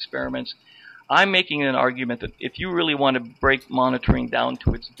all these experiments. I'm making an argument that if you really want to break monitoring down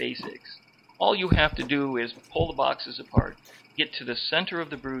to its basics, all you have to do is pull the boxes apart, get to the center of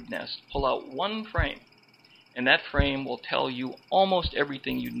the brood nest, pull out one frame, and that frame will tell you almost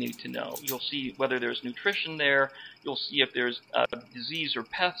everything you need to know. You'll see whether there's nutrition there, you'll see if there's disease or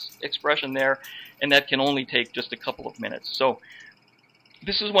pest expression there, and that can only take just a couple of minutes. So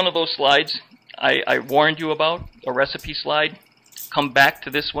this is one of those slides I warned you about, a recipe slide. Come back to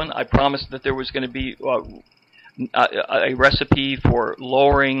this one. I promised that there was going to be a recipe for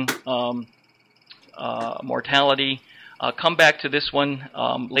lowering mortality. Come back to this one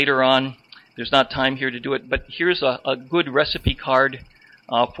later on. There's not time here to do it, but here's a good recipe card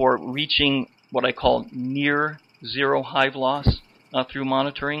for reaching what I call near zero hive loss through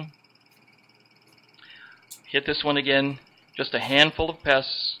monitoring. Hit this one again. Just a handful of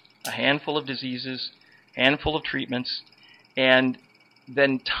pests, a handful of diseases, handful of treatments, and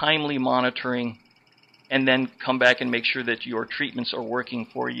then timely monitoring, and then come back and make sure that your treatments are working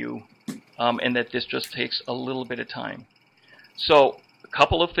for you, and that this just takes a little bit of time. So a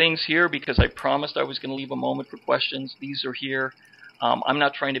couple of things here, because I promised I was going to leave a moment for questions. These are here. I'm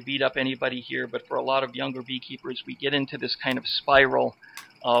not trying to beat up anybody here, but for a lot of younger beekeepers, we get into this kind of spiral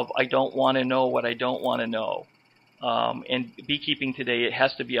of I don't want to know what I don't want to know. And beekeeping today, it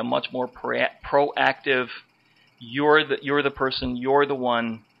has to be a much more proactive. You're the person. You're the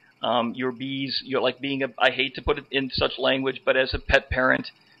one. Your bees. You're like being I hate to put it in such language, but as a pet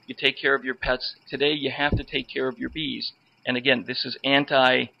parent, you take care of your pets. Today, you have to take care of your bees. And again, this is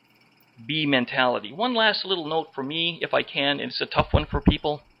anti-bee mentality. One last little note for me, if I can, and it's a tough one for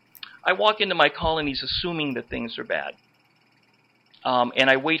people. I walk into my colonies assuming that things are bad, and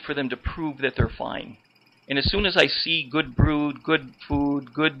I wait for them to prove that they're fine. And as soon as I see good brood, good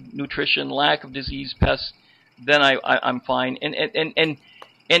food, good nutrition, lack of disease, pests, then I'm fine. And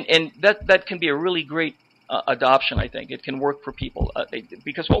that can be a really great adoption, I think. It can work for people.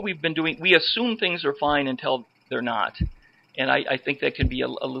 Because what we've been doing, we assume things are fine until they're not. And I think that can be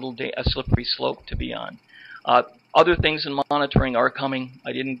a slippery slope to be on. Other things in monitoring are coming.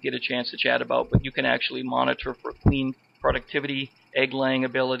 I didn't get a chance to chat about, but you can actually monitor for queen productivity, egg laying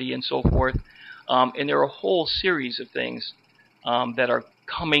ability, and so forth. And there are a whole series of things that are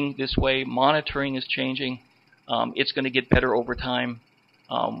coming this way. Monitoring is changing. It's going to get better over time.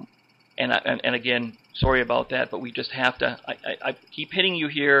 And again, sorry about that, but we just have to. I keep hitting you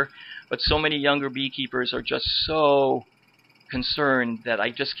here, but so many younger beekeepers are just so concerned that I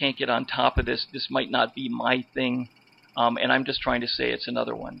just can't get on top of this. This might not be my thing, and I'm just trying to say it's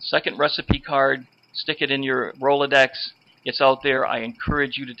another one. Second recipe card, stick it in your Rolodex. It's out there. I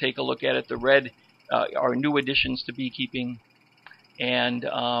encourage you to take a look at it. The red are new additions to beekeeping, and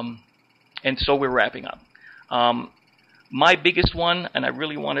so we're wrapping up. My biggest one, and I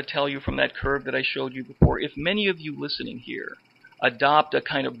really want to tell you from that curve that I showed you before, if many of you listening here adopt a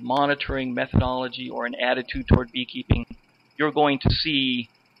kind of monitoring methodology or an attitude toward beekeeping, you're going to see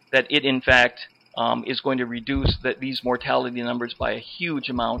that it, in fact, is going to reduce these mortality numbers by a huge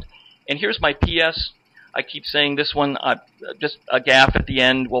amount. And here's my PS. I keep saying this one, just a gaffe at the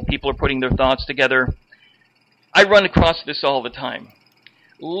end while people are putting their thoughts together. I run across this all the time.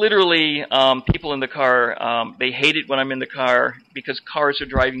 Literally, people in the car, they hate it when I'm in the car because cars are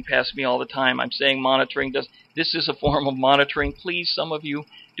driving past me all the time. I'm saying monitoring. This is a form of monitoring. Please, some of you,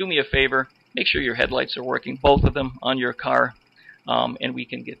 do me a favor. Make sure your headlights are working, both of them, on your car, and we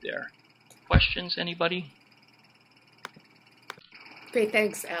can get there. Questions, anybody? Great,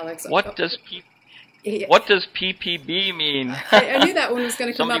 thanks, Alex. What does PPB mean? I knew that one was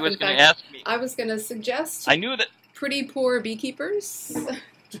going to come Somebody up. was going to ask me. I was going to suggest. I knew that. Pretty poor beekeepers.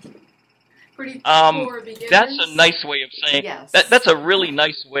 Pretty poor beginners. That's a nice way of saying. Yes. That's a really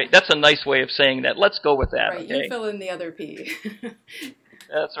nice way. That's a nice way of saying that. Let's go with that. Right. Okay? You fill in the other P.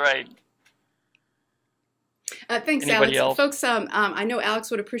 That's right. Thanks, Anybody Alex. else? Folks, I know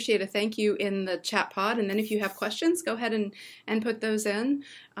Alex would appreciate a thank you in the chat pod, and then if you have questions, go ahead and put those in.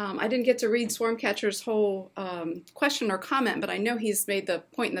 I didn't get to read Swarmcatcher's whole question or comment, but I know he's made the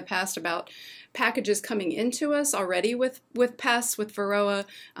point in the past about packages coming into us already with pests, with Varroa.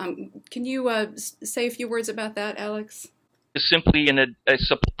 Can you say a few words about that, Alex? Is simply in a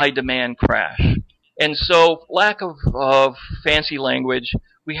supply-demand crash. And so, lack of fancy language,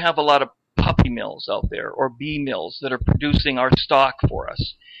 we have a lot of puppy mills out there, or bee mills, that are producing our stock for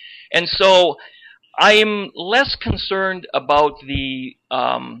us. And so, I'm less concerned about the,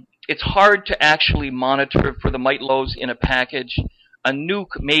 it's hard to actually monitor for the mite loads in a package. A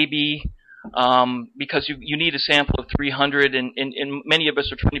nuke maybe, because you need a sample of 300, and many of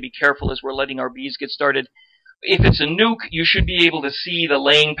us are trying to be careful as we're letting our bees get started. If it's a nuke, you should be able to see the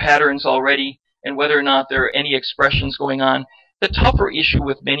laying patterns already and whether or not there are any expressions going on. The tougher issue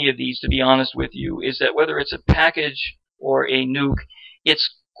with many of these, to be honest with you, is that whether it's a package or a nuke,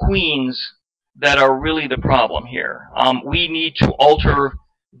 it's queens that are really the problem here. We need to alter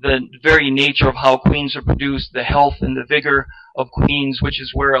the very nature of how queens are produced, the health and the vigor of queens, which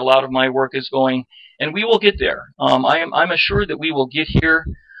is where a lot of my work is going, and we will get there. I'm assured that we will get here.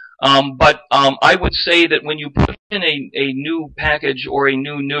 But I would say that when you put in a new package or a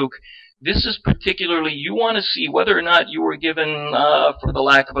new nuke, this is particularly, you want to see whether or not you were given, for the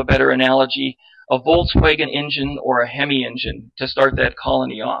lack of a better analogy, a Volkswagen engine or a Hemi engine to start that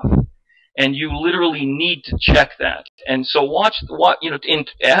colony off. And you literally need to check that. And so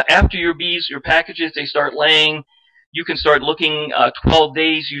after your bees, your packages, they start laying, you can start looking, 12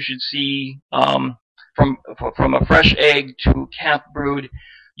 days you should see, from a fresh egg to calf brood.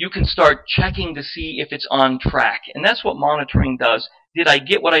 You can start checking to see if it's on track. And that's what monitoring does. Did I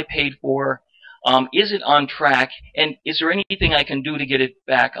get what I paid for? Is it on track? And is there anything I can do to get it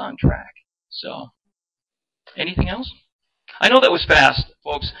back on track? So, anything else? I know that was fast,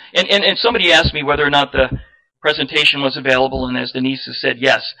 folks. And somebody asked me whether or not the presentation was available, and as Denise has said,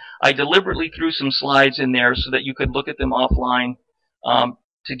 yes. I deliberately threw some slides in there so that you could look at them offline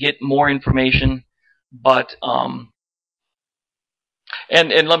to get more information. But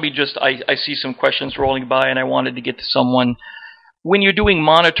and let me just, I see some questions rolling by, and I wanted to get to someone. When you're doing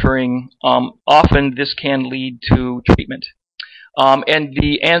monitoring, often this can lead to treatment. And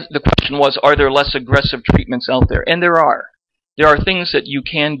the question was, are there less aggressive treatments out there? And there are. There are things that you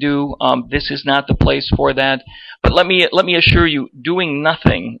can do. This is not the place for that. But let me assure you, doing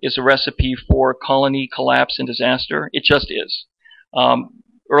nothing is a recipe for colony collapse and disaster. It just is.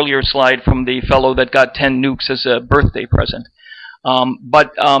 Earlier slide from the fellow that got 10 nukes as a birthday present.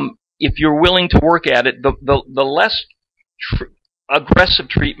 But if you're willing to work at it, the less aggressive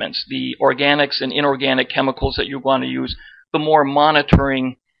treatments, the organics and inorganic chemicals that you're going to use, the more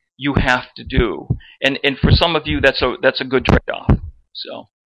monitoring you have to do. And for some of you, that's a good trade-off. So.